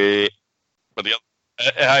just bleh. But the other.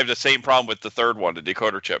 I have the same problem with the 3rd one, the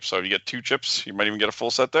decoder chip. So if you get 2 chips, you might even get a full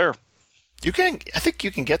set there. I think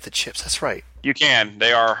you can get the chips. That's right. You can.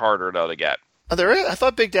 They are harder though to get. I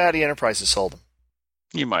thought Big Daddy Enterprises sold them.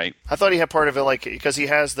 You might. I thought he had part of it, because he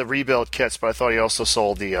has the rebuild kits, but I thought he also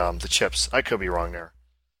sold the chips. I could be wrong there.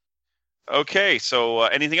 Okay, so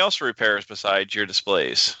anything else for repairs besides your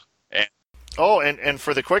displays? And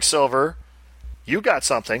for the Quicksilver, you got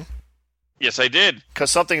something. Yes, I did. Because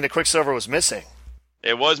something the Quicksilver was missing.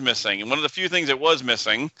 It was missing. And one of the few things it was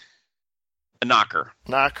missing, a knocker.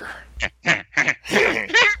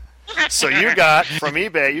 So you got, from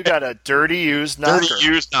eBay, a dirty used knocker. Dirty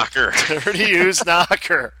used knocker. Dirty used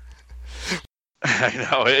knocker. I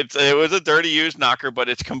know. It was a dirty used knocker, but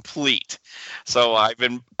it's complete. So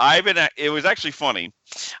it was actually funny.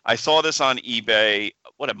 I saw this on eBay,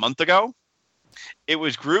 a month ago? It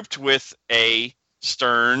was grouped with a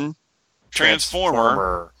Stern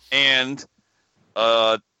transformer. And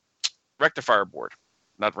rectifier board.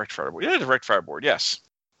 Not rectifier board. Yeah, the rectifier board, yes.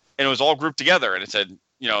 and it was all grouped together, and it said,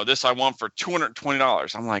 this I want for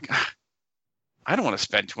 $220. I'm like, I don't want to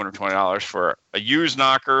spend $220 for a used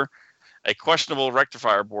knocker, a questionable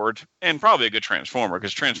rectifier board, and probably a good transformer,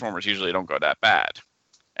 because transformers usually don't go that bad.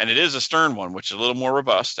 And it is a Stern one, which is a little more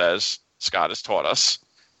robust, as Scott has taught us.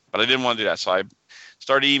 But I didn't want to do that, so I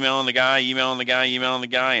started emailing the guy,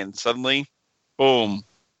 and suddenly, boom,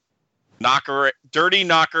 dirty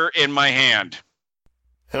knocker in my hand.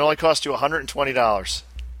 It only cost you $120.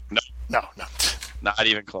 No. Not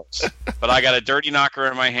even close. But I got a dirty knocker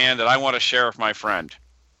in my hand that I want to share with my friend.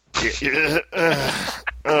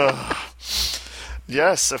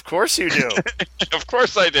 Yes, of course you do. Of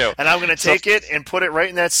course I do. And I'm going to take it and put it right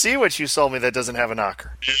in that Sea-Witch you sold me that doesn't have a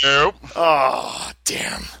knocker. Nope. Oh,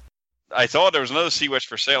 damn. I thought there was another Sea-Witch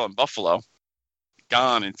for sale in Buffalo.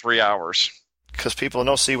 Gone in 3 hours. Because people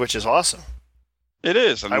know Sea-Witch is awesome. It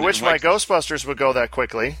is. I wish my Ghostbusters would go that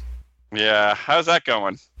quickly. Yeah, how's that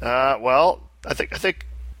going? Well, I think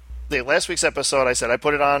the last week's episode I said I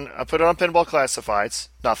put it on Pinball Classifieds,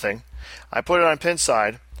 nothing. I put it on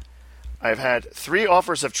Pinside. I've had 3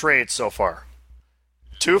 offers of trade so far.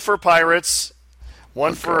 2 for Pirates,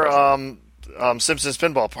 1 for Simpsons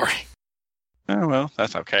Pinball Party. Oh, well,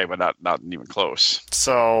 that's okay, but not even close.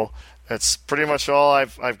 So that's pretty much all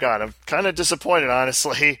I've got. I'm kind of disappointed,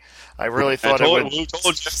 honestly. I really thought it would. Who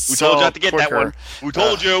told you not to get that one? Who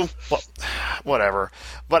told you? Well, whatever.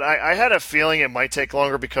 But I had a feeling it might take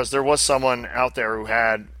longer because there was someone out there who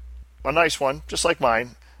had a nice one, just like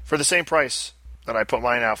mine, for the same price that I put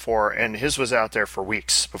mine out for, and his was out there for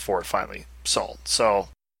weeks before it finally sold. So,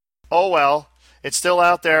 oh well. It's still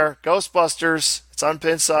out there. Ghostbusters. It's on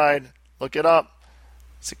Pinside. Look it up.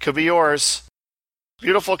 It could be yours.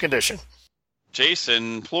 Beautiful condition.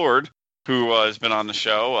 Jason Plord, who has been on the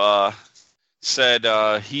show, said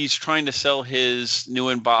he's trying to sell his new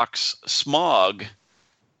in-box Smog,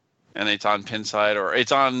 and it's on Pinside, or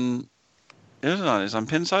it's on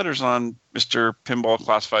Pinside, or is it on Mr. Pinball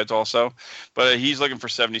Classifieds also? But he's looking for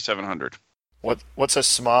 $7,700. What's a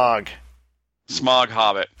Smog? Smog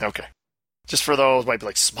Hobbit. Okay. Just for those might be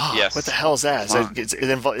like, Smog? Yes. What the hell is that?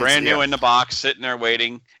 Brand new in the box, sitting there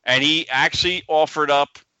waiting. And he actually offered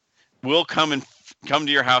up, we'll come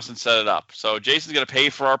to your house and set it up. So Jason's going to pay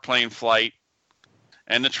for our plane flight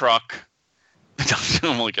and the truck.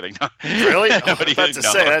 I'm only kidding. Really? I was about to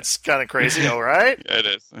say, that's kind of crazy, all right? It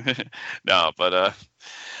is. No, but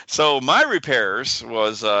so my repairs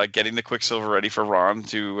was getting the Quicksilver ready for Ron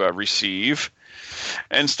to receive,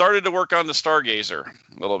 and started to work on the Stargazer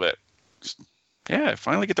a little bit. Yeah, I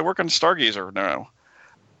finally get to work on the Stargazer now.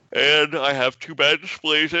 And I have 2 bad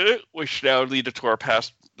displays in it, which now lead to our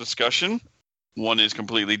past discussion. One is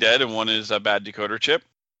completely dead, and one is a bad decoder chip.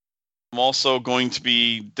 I'm also going to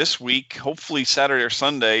be, this week, hopefully Saturday or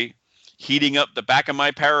Sunday, heating up the back of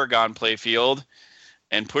my Paragon playfield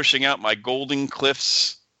and pushing out my Golden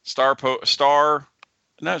Cliffs star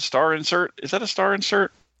insert. Is that a star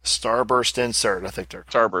insert? Starburst insert, I think they're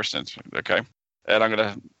called. Starburst insert, okay. And I'm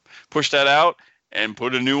going to push that out and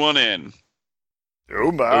put a new one in.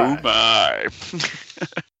 Oh my. Oh my.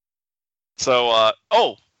 So,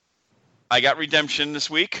 I got Redemption this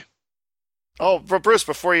week. Oh, but Bruce,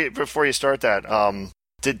 before you start that,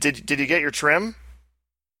 did you get your trim?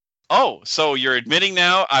 Oh, so you're admitting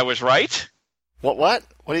now I was right? What? What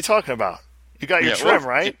are you talking about? You got your trim,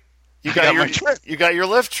 right? You got your trim. You got your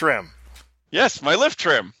lift trim. Yes, my lift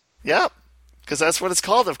trim. Yep, because that's what it's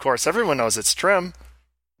called. Of course, everyone knows it's trim.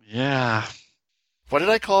 Yeah. What did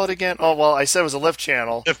I call it again? Oh, well, I said it was a lift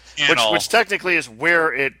channel, which technically is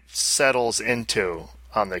where it settles into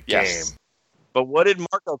on the game. But what did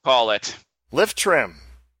Marco call it? Lift trim.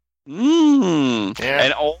 Yeah.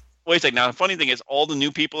 And wait a second. Now, the funny thing is, all the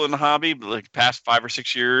new people in the hobby, like past 5 or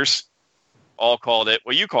 6 years, all called it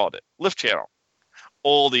what you called it, lift channel.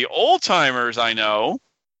 All the old timers I know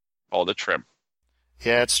called it trim.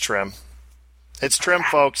 Yeah, it's trim. It's trim,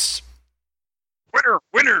 folks.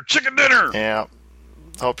 Winner, chicken dinner. Yeah.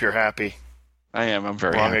 Hope you're happy. I am. I'm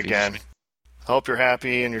very Wrong happy. again. Hope you're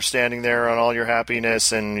happy and you're standing there on all your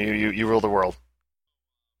happiness and you rule the world.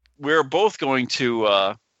 We're both going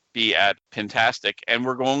to be at Pintastic, and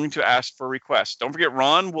we're going to ask for requests. Don't forget,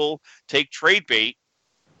 Ron will take trade bait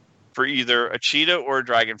for either a Cheetah or a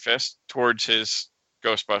Dragon Fist towards his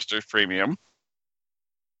Ghostbusters Premium.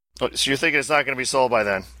 Oh, so you're thinking it's not going to be sold by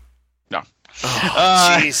then? No.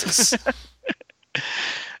 Oh, Jesus.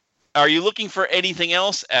 Are you looking for anything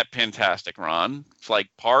else at Pintastic, Ron? Like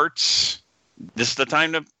parts? This is the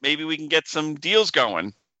time to maybe we can get some deals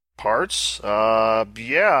going. Parts?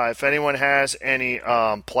 Yeah. If anyone has any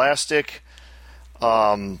plastic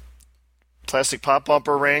plastic pop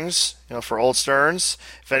bumper rings, for old Sterns.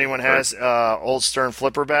 If anyone has old Stern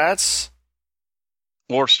flipper bats.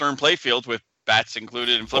 Or Stern playfields with bats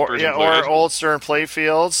included and flippers included. Or old Stern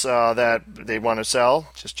playfields that they want to sell,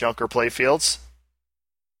 just junker playfields.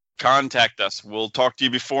 Contact us. We'll talk to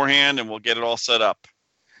you beforehand, and we'll get it all set up.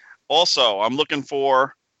 Also, I'm looking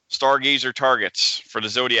for Stargazer targets for the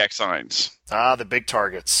Zodiac signs. The big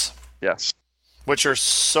targets. Yes. Which are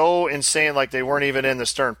so insane, like they weren't even in the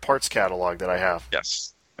Stern parts catalog that I have.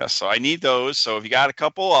 Yes. So I need those. So if you got a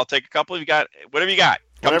couple, I'll take a couple. If you got whatever you got.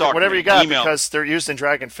 Whatever you got, Email. Because they're used in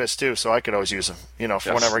Dragon Fist too, so I could always use them,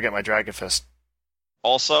 for whenever I get my Dragon Fist.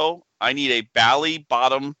 Also, I need a Bally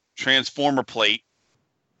bottom transformer plate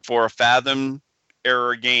for a Fathom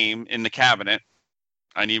era game in the cabinet.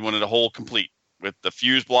 I need one of the whole complete with the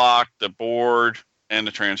fuse block, the board, and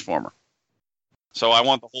the transformer. So I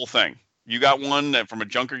want the whole thing. You got one that from a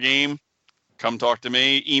junker game, come talk to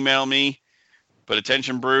me, email me. But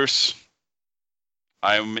attention, Bruce,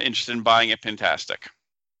 I'm interested in buying at Pintastic.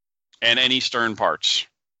 And any Stern parts.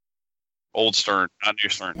 Old Stern, not new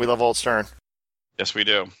Stern. We love old Stern. Yes, we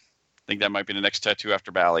do. I think that might be the next tattoo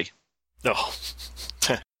after Bally. No.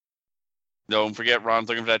 Don't forget, Ron's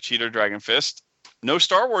looking for that Cheeto Dragon Fist. No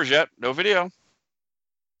Star Wars yet. No video.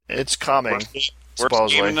 It's coming.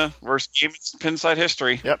 Worst game in Pinside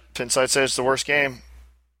history. Yep, Pinside says it's the worst game.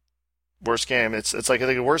 Worst game. It's like I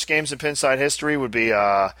think the worst games in Pinside history would be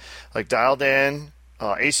like Dialed In,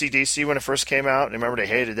 AC/DC when it first came out. I remember they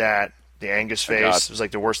hated that. The Angus face was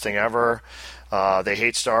like the worst thing ever. They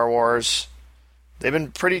hate Star Wars. They've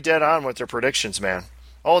been pretty dead on with their predictions, man.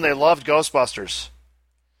 Oh, and they loved Ghostbusters.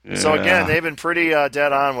 Yeah. So again, they've been pretty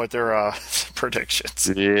dead on with their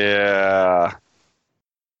predictions. Yeah.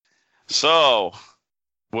 So,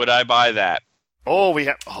 would I buy that? Oh, we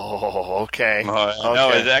have. Oh, okay. No,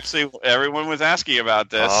 it's actually everyone was asking about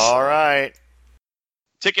this. All right.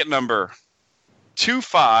 Ticket number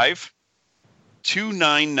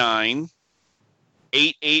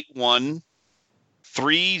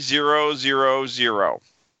 25299881300.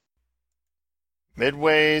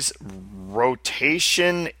 Midway's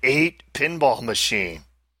Rotation 8 pinball machine.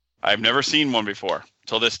 I've never seen one before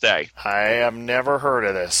till this day. I have never heard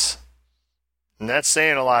of this. And that's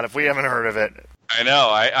saying a lot if we haven't heard of it. I know.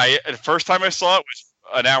 I the first time I saw it was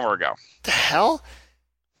an hour ago. The hell?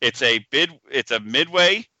 It's a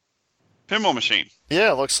Midway pinball machine.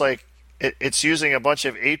 Yeah, it looks like it's using a bunch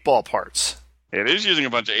of 8-ball parts. It is using a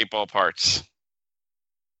bunch of 8-ball parts.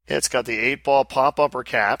 Yeah, it's got the 8-ball pop-upper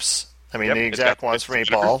caps. I mean, the exact ones from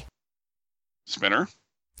 8-ball. Spinner.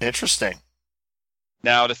 Interesting.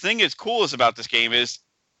 Now, the thing is coolest about this game is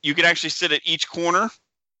you can actually sit at each corner,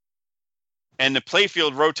 and the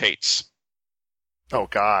playfield rotates. Oh,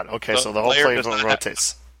 God. Okay, so the whole playfield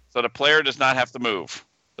rotates. So the player does not have to move,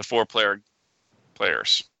 the 4-player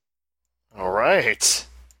players. All right. See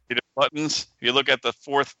the buttons? If you look at the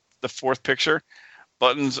fourth picture,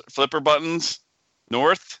 buttons, flipper buttons,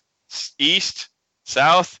 north, east,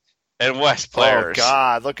 south, and west players. Oh,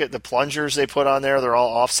 God. Look at the plungers they put on there. They're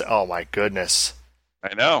all offset. Oh, my goodness.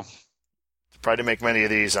 I know. Probably didn't make many of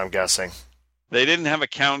these, I'm guessing. They didn't have a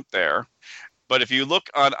count there. But if you look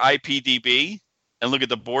on IPDB and look at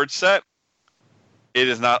the board set, it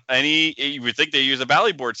is not any. You would think they use a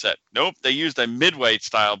Bally board set. Nope, they used a Midway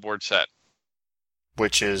style board set.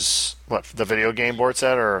 Which is, what, the video game board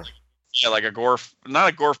set? Or yeah, like a Gorf, not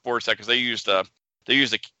a Gorf board set because they used a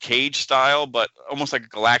cage style, but almost like a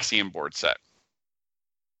Galaxian board set.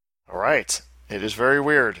 All right. It is very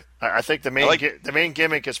weird. I think the main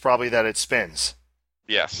gimmick is probably that it spins.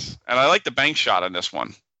 Yes, and I like the bank shot on this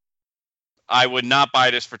one. I would not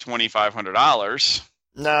buy this for $2,500.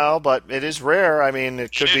 No, but it is rare. I mean,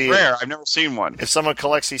 it could be rare. I've never seen one. If someone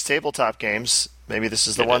collects these tabletop games, maybe this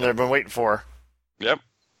is the one they've been waiting for. Yep.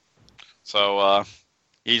 So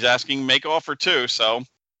he's asking make offer too, so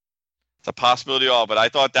it's a possibility all. But I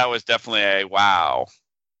thought that was definitely a wow.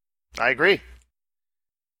 I agree.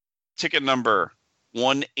 Ticket number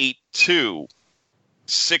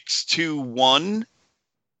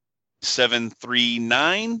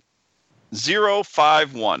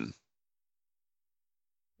 182-621-739-051.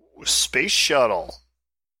 Space Shuttle.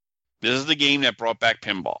 This is the game that brought back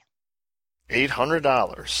pinball.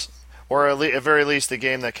 $800. Or at very least the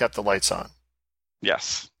game that kept the lights on.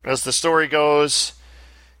 Yes. As the story goes,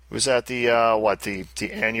 it was at the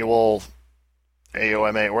annual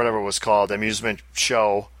AOMA, or whatever it was called, amusement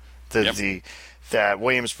show. That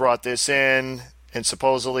Williams brought this in, and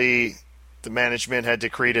supposedly the management had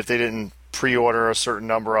decreed if they didn't pre-order a certain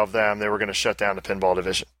number of them, they were going to shut down the pinball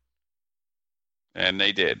division. And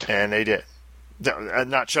they did.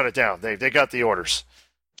 Not shut it down. They got the orders.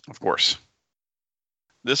 Of course.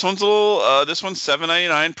 This one's a little. This one's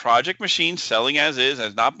 $7.99. Project machine, selling as is,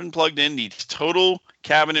 has not been plugged in. Needs total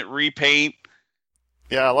cabinet repaint.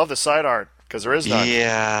 Yeah, I love the side art because there is none.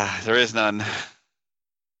 Yeah, there is none.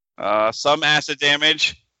 Some acid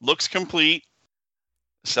damage. Looks complete.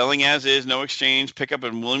 Selling as is, no exchange. Pickup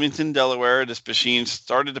in Wilmington, Delaware. This machine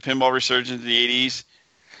started the pinball resurgence in the 80s.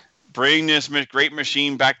 Bring this great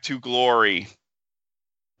machine back to glory.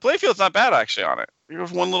 Playfield's not bad, actually, on it.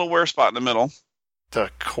 There's one little wear spot in the middle. The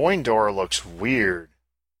coin door looks weird.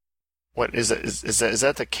 What is it? Is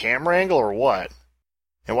that the camera angle or what?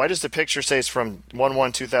 And why does the picture say it's from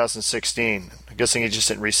 1/1/2016? I'm guessing he just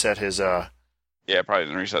didn't reset his Yeah, probably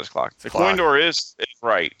didn't reset his clock. The Clock. coin door is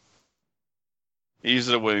right. He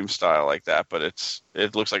uses a Williams style like that, but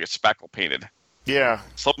it looks like it's spackle painted. Yeah.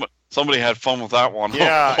 Somebody had fun with that one.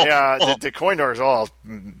 Yeah. The coin door is all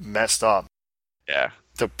messed up. Yeah.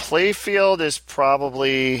 The playfield is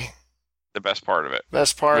probably The best part of it.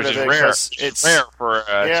 best part Which of is it rare. because It's rare for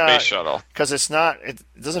a space shuttle. Because it's not. It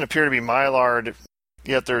doesn't appear to be mylar.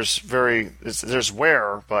 Yet there's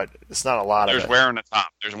wear, but it's not a lot There's of it. wear on the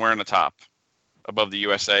top. There's wear on the top above the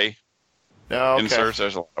USA Oh, okay. inserts.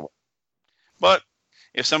 There's a lot of wear. But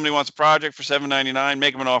if somebody wants a project for $7.99,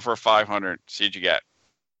 make them an offer of $500. See what you get.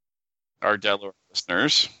 Our Delaware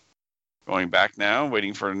listeners. Going back now,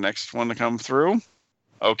 waiting for the next one to come through.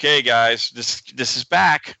 Okay, guys, this is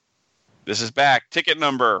back. This is back. Ticket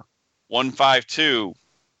number 152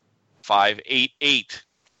 588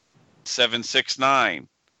 769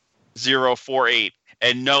 048.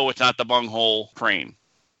 And no, it's not the bunghole crane.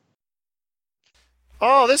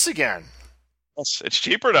 Oh, this again. It's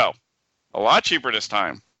cheaper though. A lot cheaper this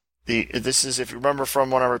time. This is, if you remember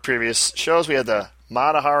from one of our previous shows, we had the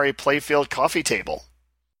Matahari Playfield coffee table.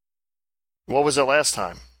 What was it last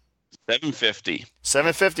time? $750.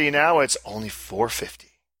 $750. Now it's only $450.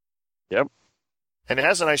 Yep. And it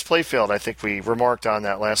has a nice playfield. I think we remarked on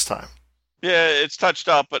that last time. Yeah, it's touched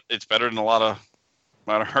up, but it's better than a lot of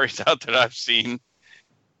Mataharis out there that I've seen.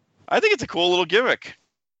 I think it's a cool little gimmick.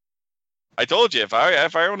 I told you, if I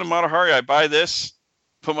owned a Matahari, I'd buy this,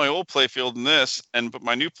 put my old playfield in this, and put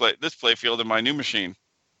my this playfield in my new machine,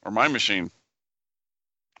 or my machine.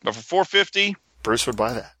 But for $450, Bruce would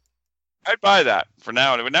buy that. I'd buy that for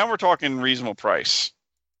now. But now we're talking reasonable price.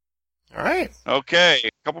 All right. Okay, a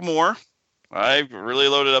couple more. I really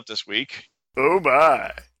loaded up this week. Oh,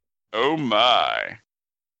 my. Oh, my.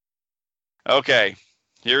 Okay,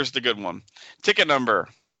 here's the good one. Ticket number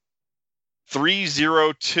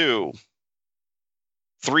 302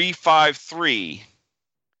 353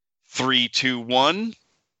 321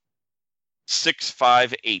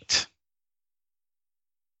 658.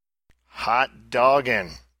 Hot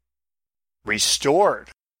doggin'. Restored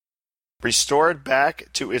back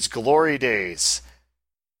to its glory days.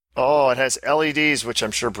 Oh, it has LEDs, which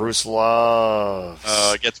I'm sure Bruce loves.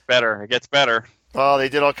 It gets better. It gets better. Oh, they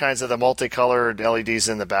did all kinds of the multicolored LEDs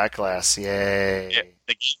in the back glass. Yay. Yeah,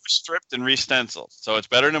 the game was stripped and re-stenciled, so it's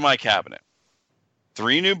better than my cabinet.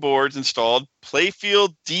 3 new boards installed,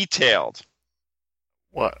 playfield detailed.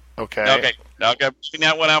 What? Okay. Okay, now I'm leaving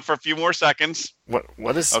that one out for a few more seconds. What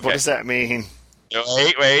does Okay. that mean?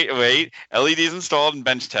 Wait. LEDs installed and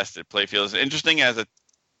bench tested. Playfield is interesting as a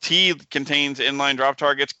T contains inline drop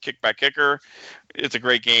targets, kickback kicker. It's a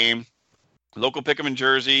great game. Local pick'em in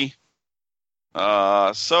Jersey.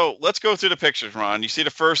 So let's go through the pictures, Ron. You see the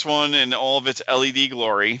first one in all of its LED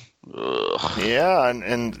glory. Ugh. Yeah,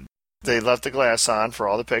 and they left the glass on for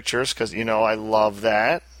all the pictures because, I love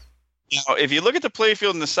that. Now, if you look at the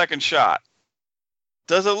playfield in the second shot,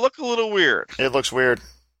 does it look a little weird? It looks weird.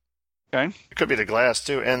 Okay. It could be the glass,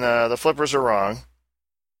 too. And the flippers are wrong.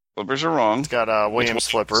 Flippers are wrong. It's got Williams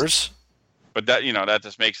flippers. But that that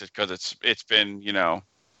just makes it because it's been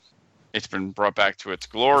it's been brought back to its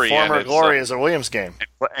glory. Former and glory is a Williams game.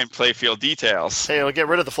 and playfield details. Hey, it'll get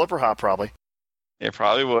rid of the flipper hop, probably. It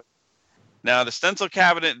probably would. Now the stencil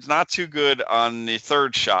cabinet is not too good on the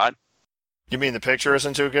third shot. You mean the picture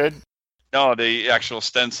isn't too good? No, the actual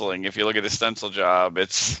stenciling. If you look at the stencil job,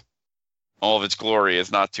 it's all of its glory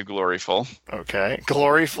is not too gloryful. Okay.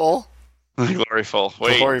 Gloryful? Gloryful.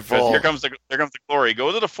 Wait, Gloryful. here comes the glory.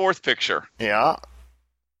 Go to the fourth picture. Yeah.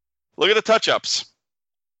 Look at the touch-ups.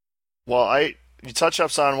 Well, you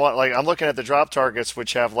touch-ups on what? Like, I'm looking at the drop targets,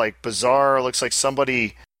 which have, like, bizarre, looks like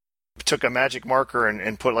somebody took a magic marker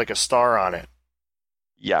and put, like, a star on it.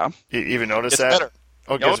 Yeah. You even notice It's that? better.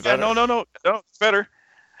 Oh, it gets better. No, it's better.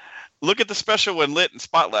 Look at the special one lit in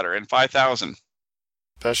spot letter in 5000.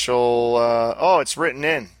 Special, it's written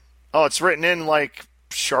in. Oh, it's written in, like,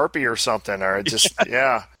 Sharpe or something, or just,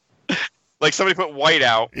 yeah. Like somebody put white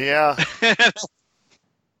out. Yeah.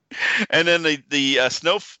 And then the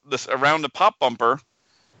around the pop bumper.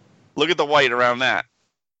 Look at the white around that.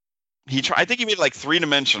 I think he made like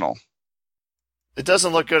 3-dimensional. It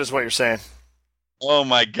doesn't look good, is what you're saying. Oh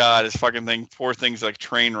my God, this fucking thing! Poor thing's like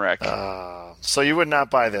train wreck. So you would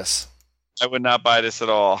not buy this? I would not buy this at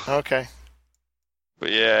all. Okay.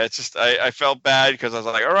 But yeah, it's just I felt bad because I was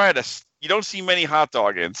like, all right, you don't see many hot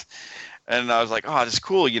doggins. And I was like, oh, this is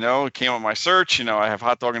cool, It came on my search, I have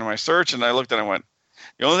hot dog in my search, and I looked and I went,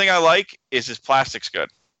 the only thing I like is his plastic's good.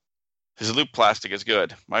 His loop plastic is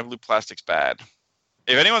good. My loop plastic's bad.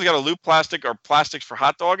 If anyone's got a loop plastic or plastics for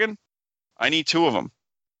hot dogging, I need 2 of them.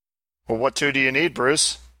 Well, what 2 do you need,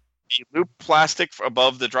 Bruce? The loop plastic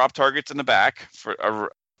above the drop targets in the back for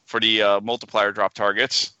the multiplier drop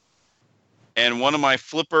targets, and one of my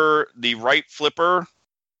the right flipper,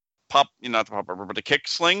 not the pop rubber, but the kick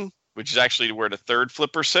sling, which is actually where the third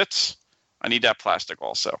flipper sits. I need that plastic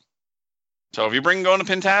also. So if you going to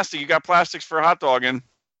Pintastic, you got plastics for hot dogging.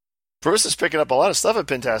 Bruce is picking up a lot of stuff at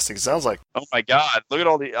Pintastic, it sounds like. Oh my God. Look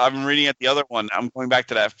at I'm reading at the other one. I'm going back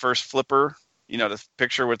to that first flipper, the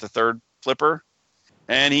picture with the third flipper.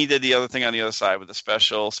 And he did the other thing on the other side with the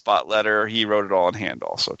special spot letter. He wrote it all in hand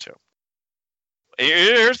also too.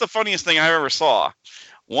 Here's the funniest thing I ever saw.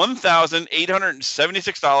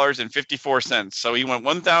 $1,876.54. So he went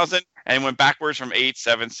 1,000 and went backwards from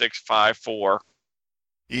 87654.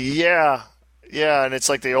 Yeah, and it's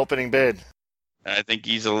like the opening bid. I think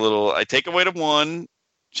he's I take away the 1,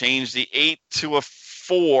 change the 8 to a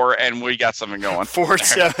 4, and we got something going.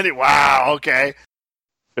 470. Wow. Okay.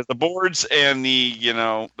 Because the boards and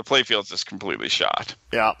the playfield's just completely shot.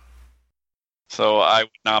 Yeah. So I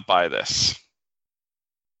would not buy this.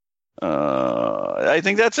 I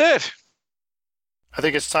think that's it. I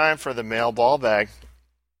think it's time for the mail ball bag.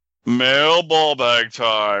 Mail ball bag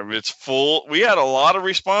time. It's full. We had a lot of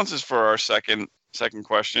responses for our second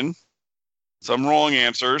question. Some wrong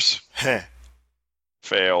answers.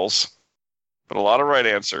 Fails. But a lot of right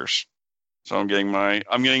answers. So I'm getting my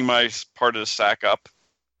part of the sack up.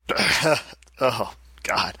 Oh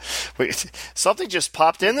God. Wait, something just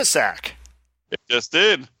popped in the sack. It just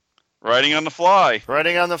did. Writing on the fly.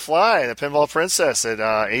 The Pinball Princess at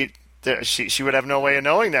 8. She would have no way of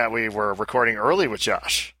knowing that we were recording early with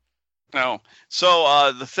Josh. No.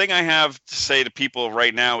 So the thing I have to say to people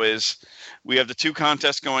right now is we have the 2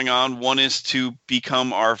 contests going on. One is to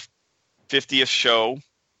become our 50th show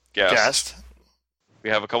guest. We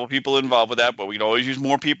have a couple people involved with that, but we can always use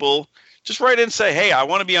more people. Just write in and say, hey, I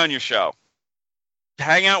want to be on your show.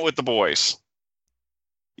 Hang out with the boys.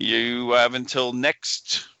 You have until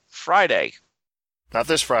next Friday. Not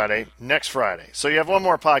this Friday, next Friday. So you have one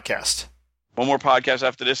more podcast. One more podcast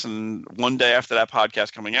after this, and one day after that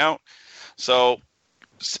podcast coming out. So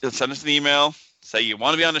send us an email. Say you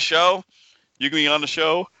want to be on the show. You can be on the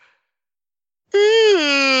show.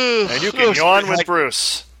 And you can yawn with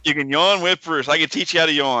Bruce. You can yawn with Bruce. I can teach you how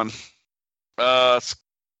to yawn.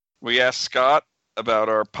 We asked Scott about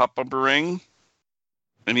our pop bumper ring.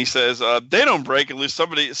 And he says, they don't break unless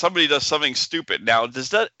somebody does something stupid. Now,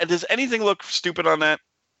 does anything look stupid on that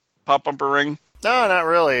pop bumper ring? No, not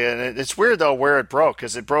really. And it's weird, though, where it broke,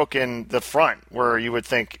 because it broke in the front, where you would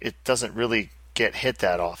think it doesn't really get hit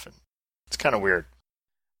that often. It's kind of weird.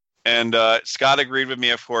 And Scott agreed with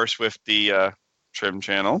me, of course, with the trim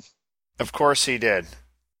channel. Of course he did.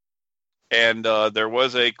 And there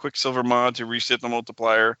was a Quicksilver mod to reset the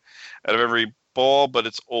multiplier out of every ball, but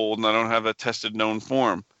it's old, and I don't have a tested known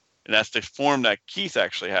form. And that's the form that Keith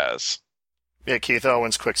actually has. Yeah, Keith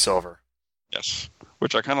Owens Quicksilver. Yes,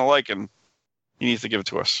 which I kind of like, and he needs to give it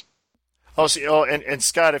to us. And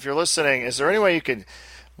Scott, if you're listening, is there any way you could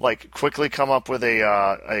quickly come up with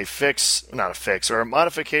a fix, not a fix, or a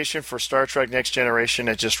modification for Star Trek Next Generation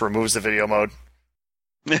that just removes the video mode?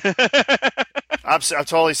 I'm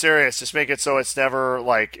totally serious. Just make it so it's never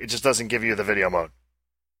it just doesn't give you the video mode.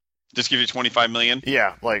 Just give you 25 million?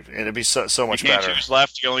 Yeah, it'd be so much better. You can't choose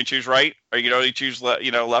left, you only choose right? Or you can only choose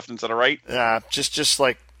left instead of right? Just there's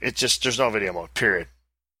no video mode, period.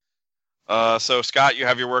 So Scott, you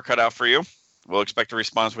have your work cut out for you. We'll expect a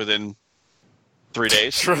response within 3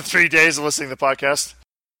 days. For 3 days of listening to the podcast.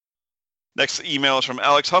 Next email is from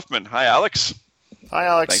Alex Huffman. Hi, Alex. Hi,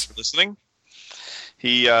 Alex. Thanks for listening.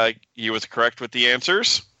 He was correct with the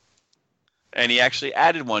answers. And he actually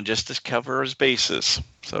added one just to cover his bases.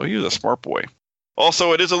 So he was a smart boy.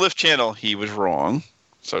 Also, it is a lift channel. He was wrong.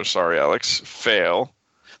 So sorry, Alex. Fail.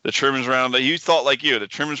 The trim is around. He thought like you. The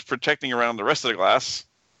trim is protecting around the rest of the glass.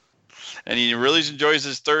 And he really enjoys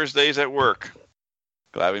his Thursdays at work.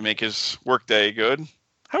 Glad we make his work day good.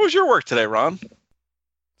 How was your work today, Ron?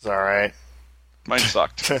 It's all right. Mine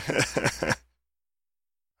sucked.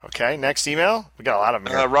 Okay, next email. We got a lot of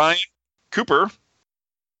them here. Ryan Cooper,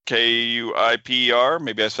 Kuiper.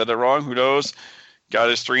 Maybe I said that wrong. Who knows? Got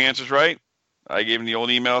his 3 answers right. I gave him the old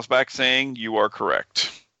emails back saying you are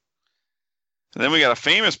correct. And then we got a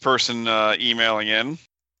famous person emailing in,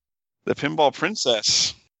 the Pinball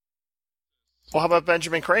Princess. Well, how about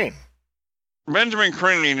Benjamin Crane? Benjamin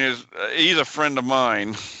Crane he's a friend of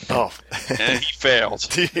mine. Oh. And he failed.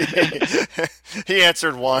 He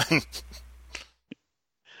answered 1.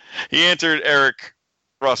 He answered Eric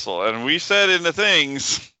Russell. And we said in the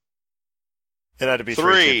things... It had to be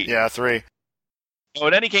 3. Yeah, 3. Oh,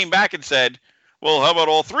 and then he came back and said, well, how about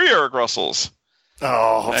all 3 Eric Russells?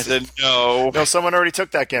 Oh. And I said, no. No, someone already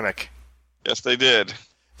took that gimmick. Yes, they did.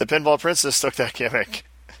 The Pinball Princess took that gimmick.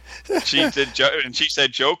 She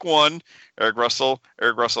said joke 1, Eric Russell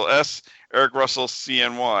S, Eric Russell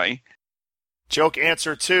CNY. Joke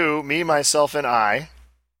answer 2, me, myself, and I.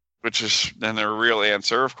 Which is then their real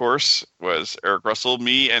answer, of course, was Eric Russell,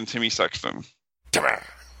 me, and Timmy Sexton.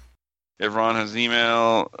 If Ron has an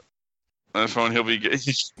email on his phone, he'll be...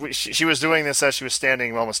 She was doing this as she was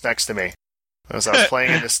standing almost next to me. As I was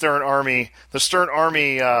playing in the Stern Army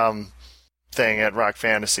thing at Rock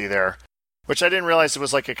Fantasy there. Which I didn't realize it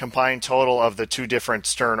was like a combined total of the 2 different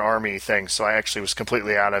Stern Army things, so I actually was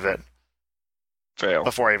completely out of it. Fail.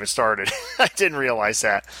 Before I even started. I didn't realize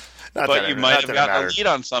that. But you might have gotten a lead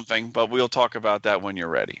on something, but we'll talk about that when you're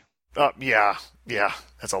ready. Yeah.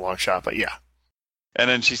 That's a long shot, but yeah. And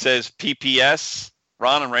then she says, PPS,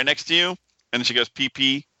 Ron, I'm right next to you. And then she goes,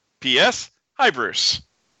 PPPS, hi, Bruce.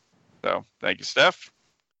 So, thank you, Steph.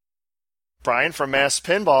 Brian from Mass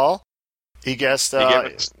Pinball. He guessed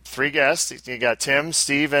 3 guests. You got Tim,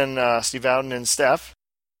 Steve, and Steve Bowden and Steph.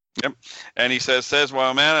 Yep. And he says while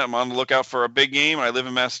I'm at it, I'm on the lookout for a big game. I live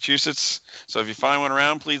in Massachusetts, so if you find one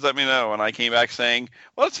around, please let me know. And I came back saying,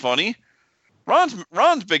 well, that's funny.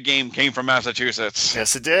 Ron's big game came from Massachusetts.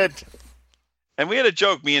 Yes, it did. And we had a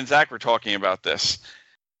joke. Me and Zach were talking about this.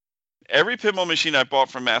 Every pinball machine I bought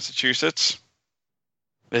from Massachusetts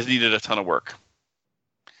has needed a ton of work.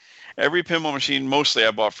 Every pinball machine, mostly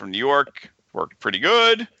I bought from New York, worked pretty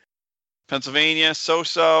good. Pennsylvania,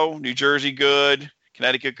 so-so. New Jersey, good.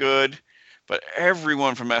 Connecticut, good. But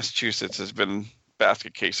everyone from Massachusetts has been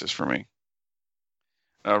basket cases for me.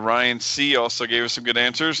 Ryan C. also gave us some good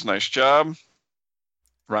answers. Nice job.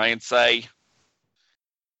 Ryan C.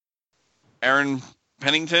 Aaron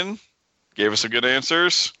Pennington gave us some good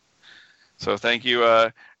answers. So thank you,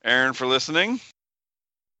 Aaron, for listening.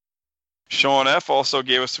 Sean F. also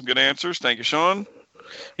gave us some good answers. Thank you, Sean.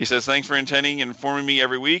 He says, thanks for attending and informing me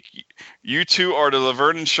every week. You two are the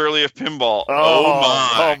Laverne and Shirley of pinball.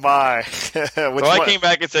 Oh my. So I came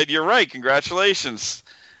back and said, you're right. Congratulations.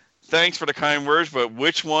 Thanks for the kind words, but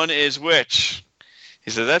which one is which? He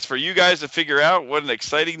said, that's for you guys to figure out. What an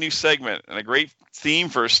exciting new segment and a great theme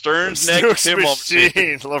for Stern's next pinball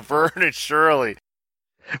machine. Laverne and Shirley.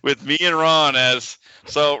 With me and Ron as...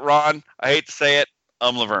 So, Ron, I hate to say it,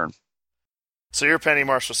 I'm Laverne. So you're Penny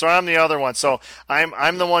Marshall. So I'm the other one. So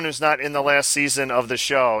I'm the one who's not in the last season of the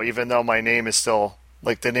show, even though my name is still,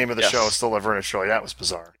 like, the name of the show is still Laverne and Shirley. That was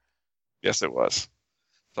bizarre. Yes, it was.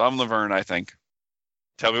 So I'm Laverne, I think.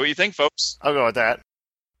 Tell me what you think, folks. I'll go with that.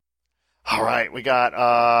 All right, we got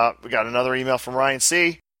another email from Ryan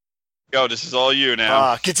C. Yo, this is all you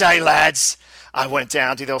now. G'day, lads. I went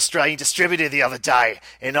down to the Australian distributor the other day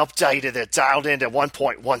and updated it, dialed into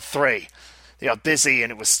 1.13. They got busy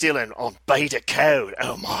and it was still on beta code.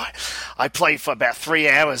 Oh my. I played for about 3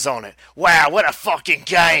 hours on it. Wow, what a fucking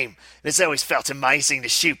game. It's always felt amazing to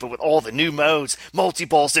shoot, but with all the new modes,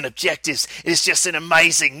 multi-balls and objectives, it's just an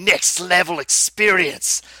amazing next level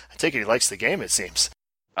experience. I take it he likes the game, it seems.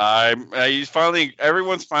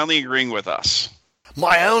 Everyone's finally agreeing with us.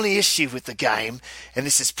 My only issue with the game, and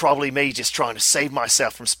this is probably me just trying to save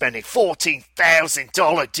myself from spending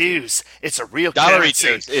 $14,000 dues. It's a real currency.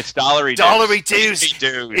 Dues. It's dollary dues.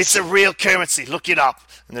 It's a real currency. Look it up.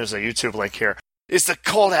 And there's a YouTube link here. It's the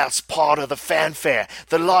call-outs part of the fanfare.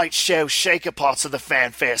 The light show shaker parts of the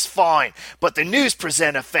fanfare is fine, but the news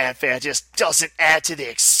presenter fanfare just doesn't add to the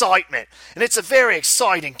excitement. And it's a very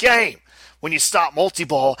exciting game. When you start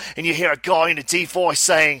multi-ball and you hear a guy in a deep voice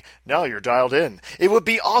saying, "No, you're dialed in." It would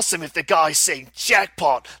be awesome if the guy's saying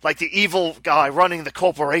jackpot like the evil guy running the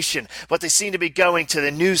corporation, but they seem to be going to the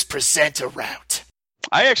news presenter route.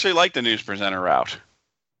 I actually like the news presenter route.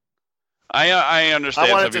 I understand.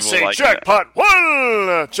 I wanted to say jackpot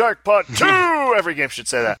 1, jackpot 2. Every game should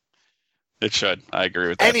say that. It should. I agree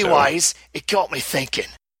with that. Anyways, it got me thinking.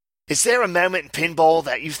 Is there a moment in pinball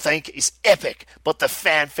that you think is epic, but the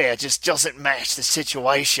fanfare just doesn't match the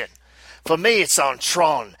situation? For me, it's on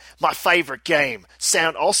Tron, my favorite game.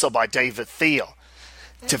 Sound also by David Thiel.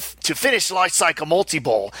 To finish Light Cycle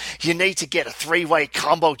Multi-Ball, you need to get a 3-way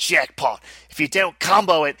combo jackpot. If you don't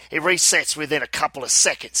combo it, it resets within a couple of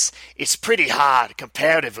seconds. It's pretty hard,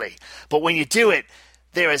 comparatively. But when you do it,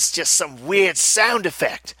 there is just some weird sound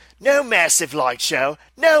effect. No massive light show,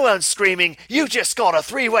 no one screaming, "You just got a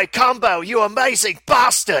 3-way combo, you amazing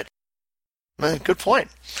bastard!" Good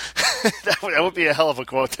point. that would be a hell of a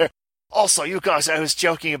quote there. Also, you guys are always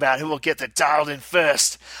joking about who will get the dialed in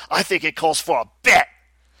first. I think it calls for a bet.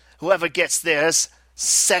 Whoever gets theirs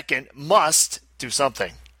second must do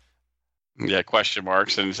something. Yeah, question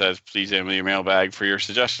marks, and it says, please email your mailbag for your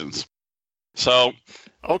suggestions. So,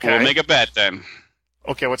 Okay. we'll make a bet then.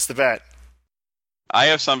 Okay, what's the bet? I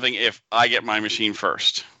have something if I get my machine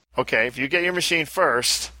first. Okay, if you get your machine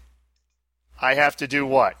first, I have to do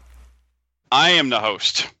what? I am the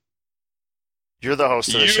host. You're the host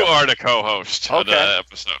of the You show. are the co-host of the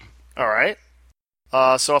episode. All right.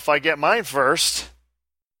 So if I get mine first,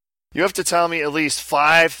 you have to tell me at least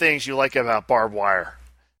 5 things you like about barbed wire.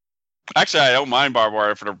 Actually, I don't mind barbed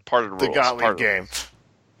wire for the part of the rules. The Gottlieb game.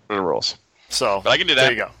 For the rules. So But I can do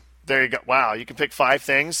that. There you go. Wow, you can pick 5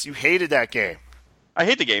 things. You hated that game. I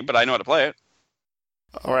hate the game, but I know how to play it.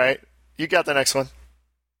 All right. You got the next one.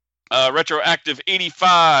 Retroactive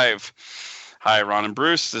 85. Hi, Ron and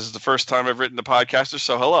Bruce. This is the first time I've written to podcasters,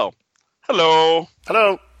 so hello. Hello.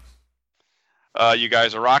 Hello. You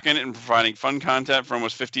guys are rocking it and providing fun content for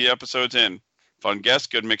almost 50 episodes in. Fun guests,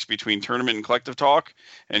 good mix between tournament and collective talk,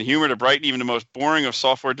 and humor to brighten even the most boring of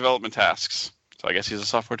software development tasks. So I guess he's a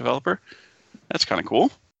software developer? That's kind of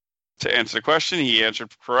cool. To answer the question, he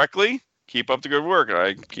answered correctly. Keep up the good work. And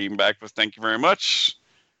I came back with thank you very much.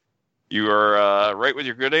 You are right with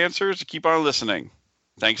your good answers. Keep on listening.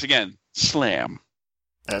 Thanks again. Slam.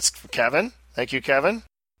 That's Kevin. Thank you, Kevin.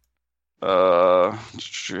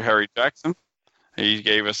 Harry Jackson. He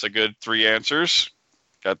gave us a good 3 answers.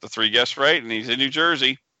 Got the 3 guests right, and he's in New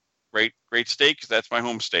Jersey. Great state, because that's my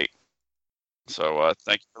home state. So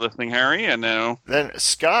thank you for listening, Harry. And now Then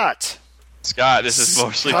Scott. Scott, this is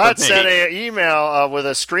mostly Scott for me. sent an email with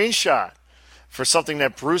a screenshot for something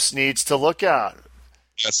that Bruce needs to look at.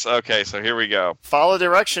 Yes, okay, so here we go. Follow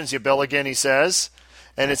directions, you billigan, he says.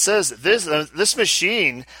 And it says, this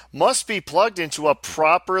machine must be plugged into a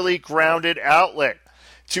properly grounded outlet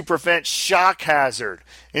to prevent shock hazard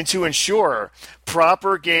and to ensure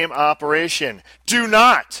proper game operation. Do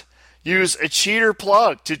not use a cheater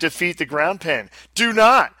plug to defeat the ground pin. Do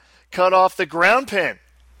not cut off the ground pin.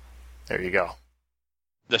 There you go.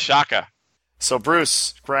 The Shaka. So,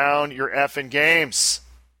 Bruce, ground your effing games.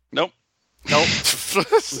 Nope. Nope. See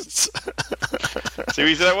what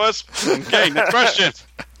easy that was? Okay, next question.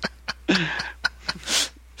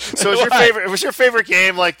 So was your favorite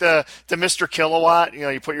game like the Mr. Kilowatt? You know,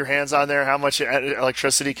 you put your hands on there. How much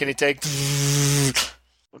electricity can you take?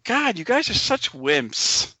 God, you guys are such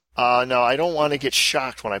wimps. No, I don't want to get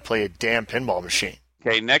shocked when I play a damn pinball machine.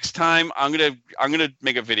 Okay, next time I'm gonna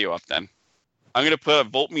make a video up then. I'm gonna put a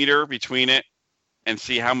voltmeter between it and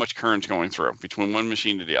see how much current's going through between one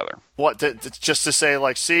machine to the other. What? Just to say,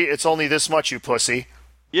 like, see, it's only this much, you pussy.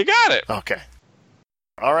 You got it. Okay.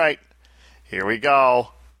 All right. Here we go.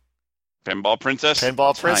 Pinball Princess.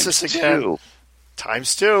 Pinball Princess again. 2.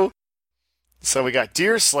 Times 2. So we got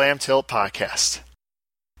Dear Slam Tilt Podcast.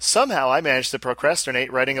 Somehow I managed to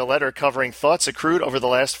procrastinate writing a letter covering thoughts accrued over the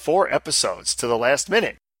last 4 episodes to the last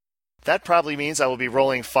minute. That probably means I will be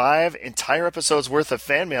rolling 5 entire episodes worth of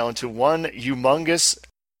fan mail into one humongous...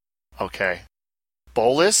 Okay.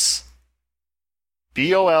 Bolus?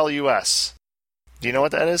 B-O-L-U-S. Do you know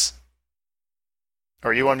what that is?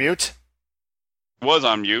 Are you on mute? Was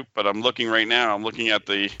on mute, but I'm looking right now. I'm looking at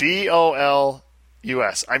the...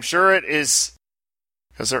 B-O-L-U-S. I'm sure it is...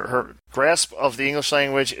 Because her grasp of the English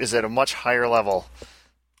language is at a much higher level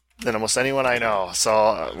than almost anyone I know.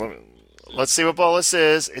 So let's see what bolus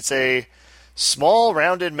is. It's a small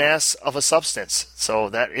rounded mass of a substance. So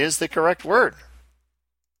that is the correct word.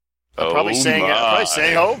 I'm probably saying,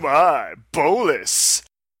 oh my, bolus.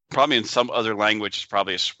 Probably in some other language, it's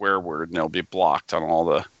probably a swear word, and it'll be blocked on all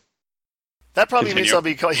the... That probably Continue. means I'll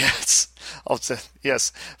be called,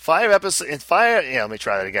 yes. 5 episodes, let me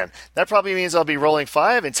try that again. That probably means I'll be rolling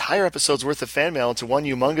 5 entire episodes worth of fan mail into one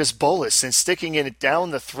humongous bolus and sticking it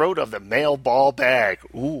down the throat of the mail ball bag.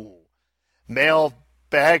 Ooh. Mail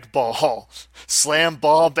bag ball. Slam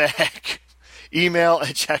ball bag. Email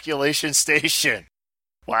ejaculation station.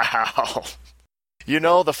 Wow. You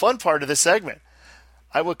know, the fun part of this segment,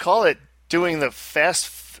 I would call it doing the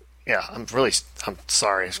fast Yeah, I'm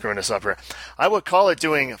sorry, I'm screwing this up here. I would call it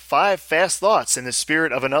doing 5 fast thoughts in the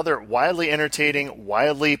spirit of another widely entertaining,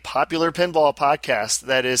 wildly popular pinball podcast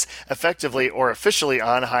that is effectively or officially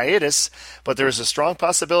on hiatus, but there is a strong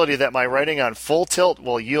possibility that my writing on Full Tilt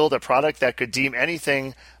will yield a product that could deem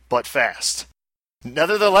anything but fast.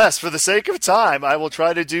 Nevertheless, for the sake of time, I will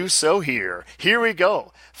try to do so here. Here we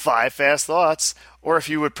go. 5 fast thoughts, or if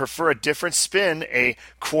you would prefer a different spin, a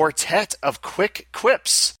quartet of quick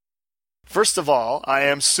quips. First of all, I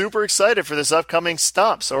am super excited for this upcoming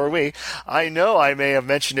stomp, so are we. I know I may have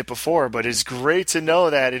mentioned it before, but it's great to know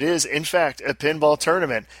that it is, in fact, a pinball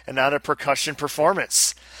tournament and not a percussion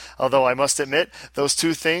performance. Although I must admit, those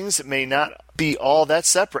two things may not be all that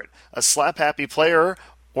separate. A slap-happy player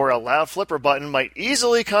or a loud flipper button might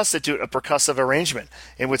easily constitute a percussive arrangement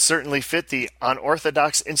and would certainly fit the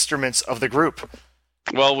unorthodox instruments of the group.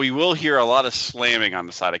 Well, we will hear a lot of slamming on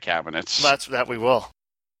the side of cabinets. That we will.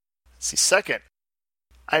 See, second,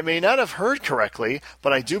 I may not have heard correctly,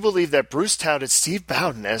 but I do believe that Bruce touted Steve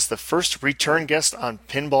Bowden as the first return guest on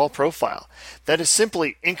Pinball Profile. That is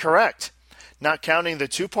simply incorrect. Not counting the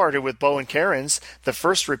two-parter with Bo and Cairns, the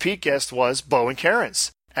first repeat guest was Bo and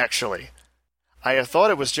Cairns, actually. I have thought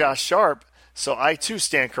it was Josh Sharpe, so I too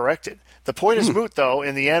stand corrected. The point is moot, though.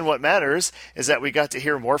 In the end, what matters is that we got to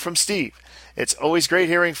hear more from Steve. It's always great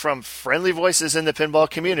hearing from friendly voices in the pinball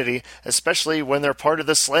community, especially when they're part of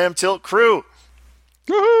the Slam Tilt crew.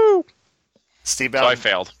 Woohoo! Steve Bowden. So I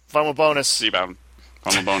failed. Fun with bonus. Steve Bowden.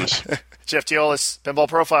 Fun with bonus. Jeff Teolis, Pinball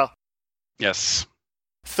Profile. Yes.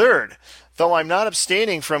 Third, though I'm not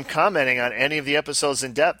abstaining from commenting on any of the episodes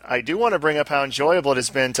in depth, I do want to bring up how enjoyable it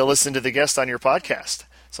has been to listen to the guest on your podcast.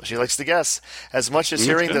 So she likes to guess. As much as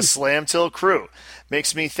hearing the Slam Tilt crew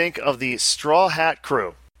makes me think of the Straw Hat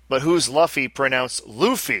crew, but whose Luffy pronounced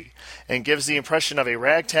Luffy, and gives the impression of a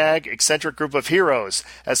ragtag, eccentric group of heroes.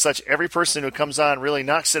 As such, every person who comes on really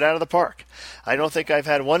knocks it out of the park. I don't think I've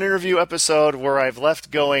had one interview episode where I've left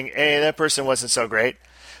going, hey, that person wasn't so great.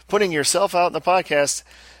 Putting yourself out in the podcast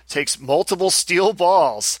takes multiple steel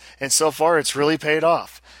balls, and so far it's really paid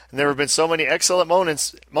off. And there have been so many excellent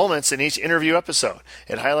moments in each interview episode.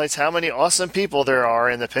 It highlights how many awesome people there are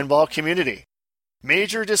in the pinball community.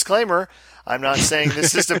 Major disclaimer, I'm not saying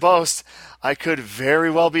this is to boast. I could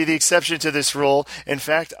very well be the exception to this rule. In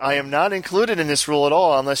fact, I am not included in this rule at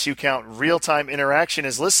all unless you count real-time interaction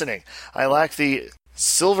as listening. I lack the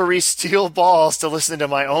silvery steel balls to listen to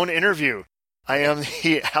my own interview. I am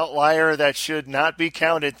the outlier that should not be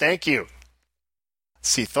counted. Thank you.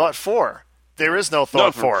 See, thought 4. There is no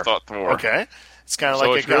thought 4. Thought 4. Okay. It's kind of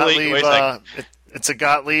So like it's a Gottlieb. really, It's a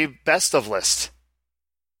Gottlieb best of list.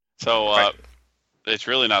 So Right. It's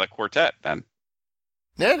really not a quartet then.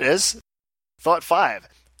 Yeah, it is. Thought 5.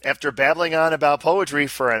 After babbling on about poetry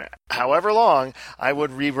for however long, I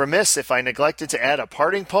would be remiss if I neglected to add a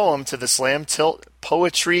parting poem to the Slam Tilt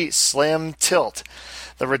Poetry Slam Tilt.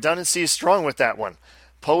 The redundancy is strong with that one.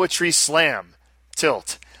 Poetry Slam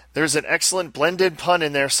Tilt. There's an excellent blended pun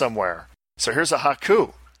in there somewhere. So here's a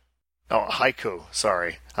haiku. Oh, a haiku.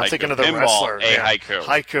 Sorry. I'm thinking of the Pinball, wrestler. a haiku.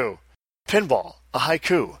 Haiku. Pinball. A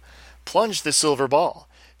haiku. Plunge the silver ball.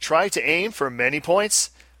 Try to aim for many points.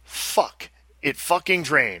 Fuck. It fucking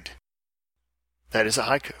drained. That is a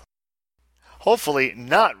haiku. Hopefully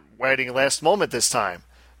not writing last moment this time.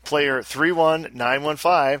 Player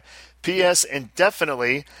 31915. P.S. and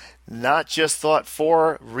definitely not just thought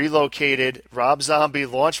 4 relocated Rob Zombie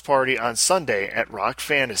launch party on Sunday at Rock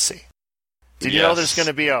Fantasy. Did you know there's going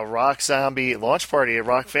to be a Rock Zombie launch party at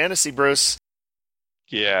Rock Fantasy, Bruce?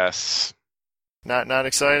 Yes. Not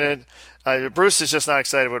excited? Bruce is just not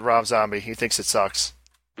excited with Rob Zombie. He thinks it sucks.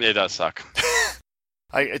 It does suck.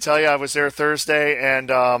 I tell you, I was there Thursday, and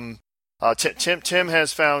Tim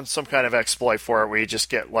has found some kind of exploit for it where you just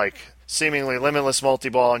get like seemingly limitless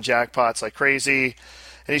multi-ball and jackpots like crazy,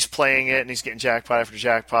 and he's playing it, and he's getting jackpot after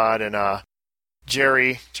jackpot, and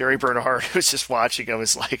Jerry Bernard, who's just watching him,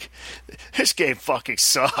 is like, this game fucking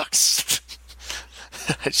sucks.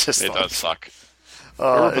 It does suck.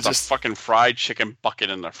 It's put just a fucking fried chicken bucket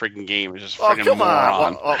in the freaking game. It's just oh, freaking come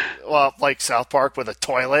moron. on. Well, like South Park with a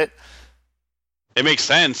toilet. It makes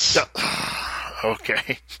sense.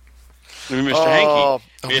 Okay. Mr. Hanky.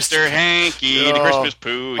 Mr. Hanky, the Christmas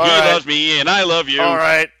poo. He loves me and I love you. All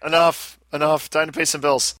right. Enough. Time to pay some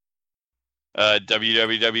bills.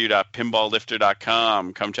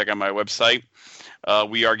 www.pinballlifter.com. Come check out my website.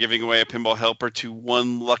 We are giving away a pinball helper to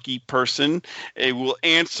one lucky person. It will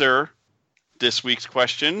answer this week's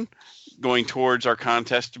question, going towards our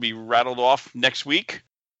contest to be rattled off next week.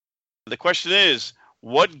 The question is,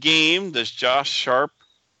 what game does Josh Sharpe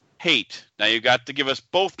hate? Now you got to give us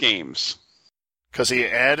both games. Because he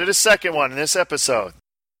added a second one in this episode.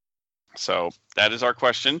 So that is our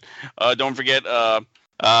question. Don't forget,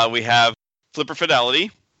 we have Flipper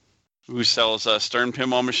Fidelity, who sells Stern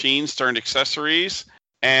pinball machines, Stern accessories,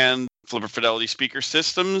 and Flipper Fidelity speaker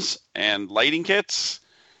systems and lighting kits.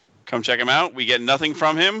 Come check him out. We get nothing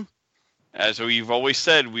from him. As we've always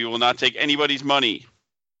said, we will not take anybody's money.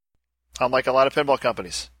 Unlike a lot of pinball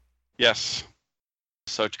companies. Yes.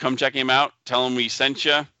 So come check him out. Tell him we sent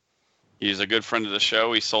you. He's a good friend of the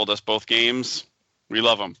show. He sold us both games. We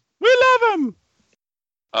love him. We love him!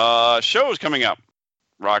 Shows coming up.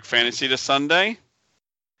 Rock Fantasy this Sunday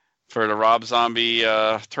for the Rob Zombie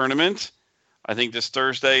tournament. I think this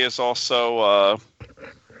Thursday is also...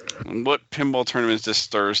 what pinball tournament is this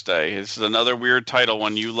Thursday? This is another weird title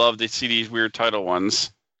one. You love to see these weird title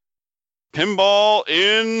ones. Pinball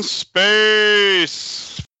in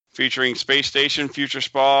Space! Featuring Space Station, Future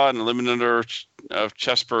Spa, and a limited number of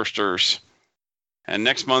chest bursters. And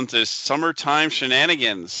next month is Summertime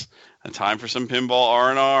Shenanigans, a time for some pinball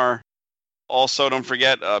R&R. Also, don't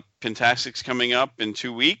forget, Pintastic's coming up in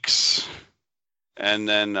 2 weeks. And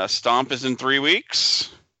then Stomp is in 3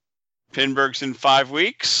 weeks. Pinburg's in 5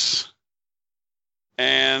 weeks.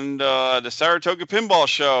 And the Saratoga Pinball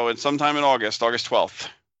Show is sometime in August 12th.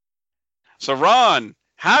 So, Ron,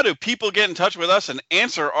 how do people get in touch with us and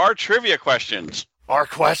answer our trivia questions? Our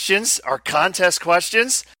questions? Our contest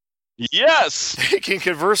questions? Yes! They can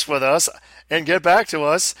converse with us and get back to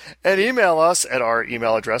us and email us at our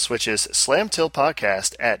email address, which is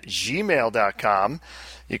slamtiltpodcast@gmail.com.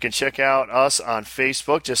 You can check out us on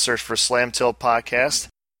Facebook. Just search for Slam Tilt Podcast.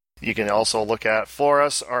 You can also look at for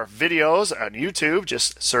us our videos on YouTube.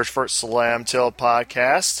 Just search for Slam Tilt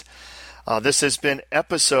Podcast. This has been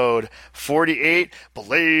episode 48,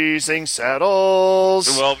 Blazing Saddles.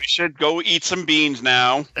 Well, we should go eat some beans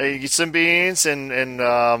now. Eat some beans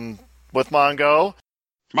and with Mongo.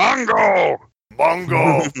 Mongo!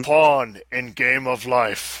 Mongo, pawn in Game of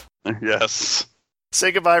Life. Yes.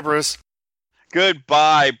 Say goodbye, Bruce.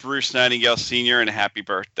 Goodbye, Bruce Nightingale Sr., and happy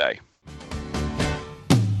birthday.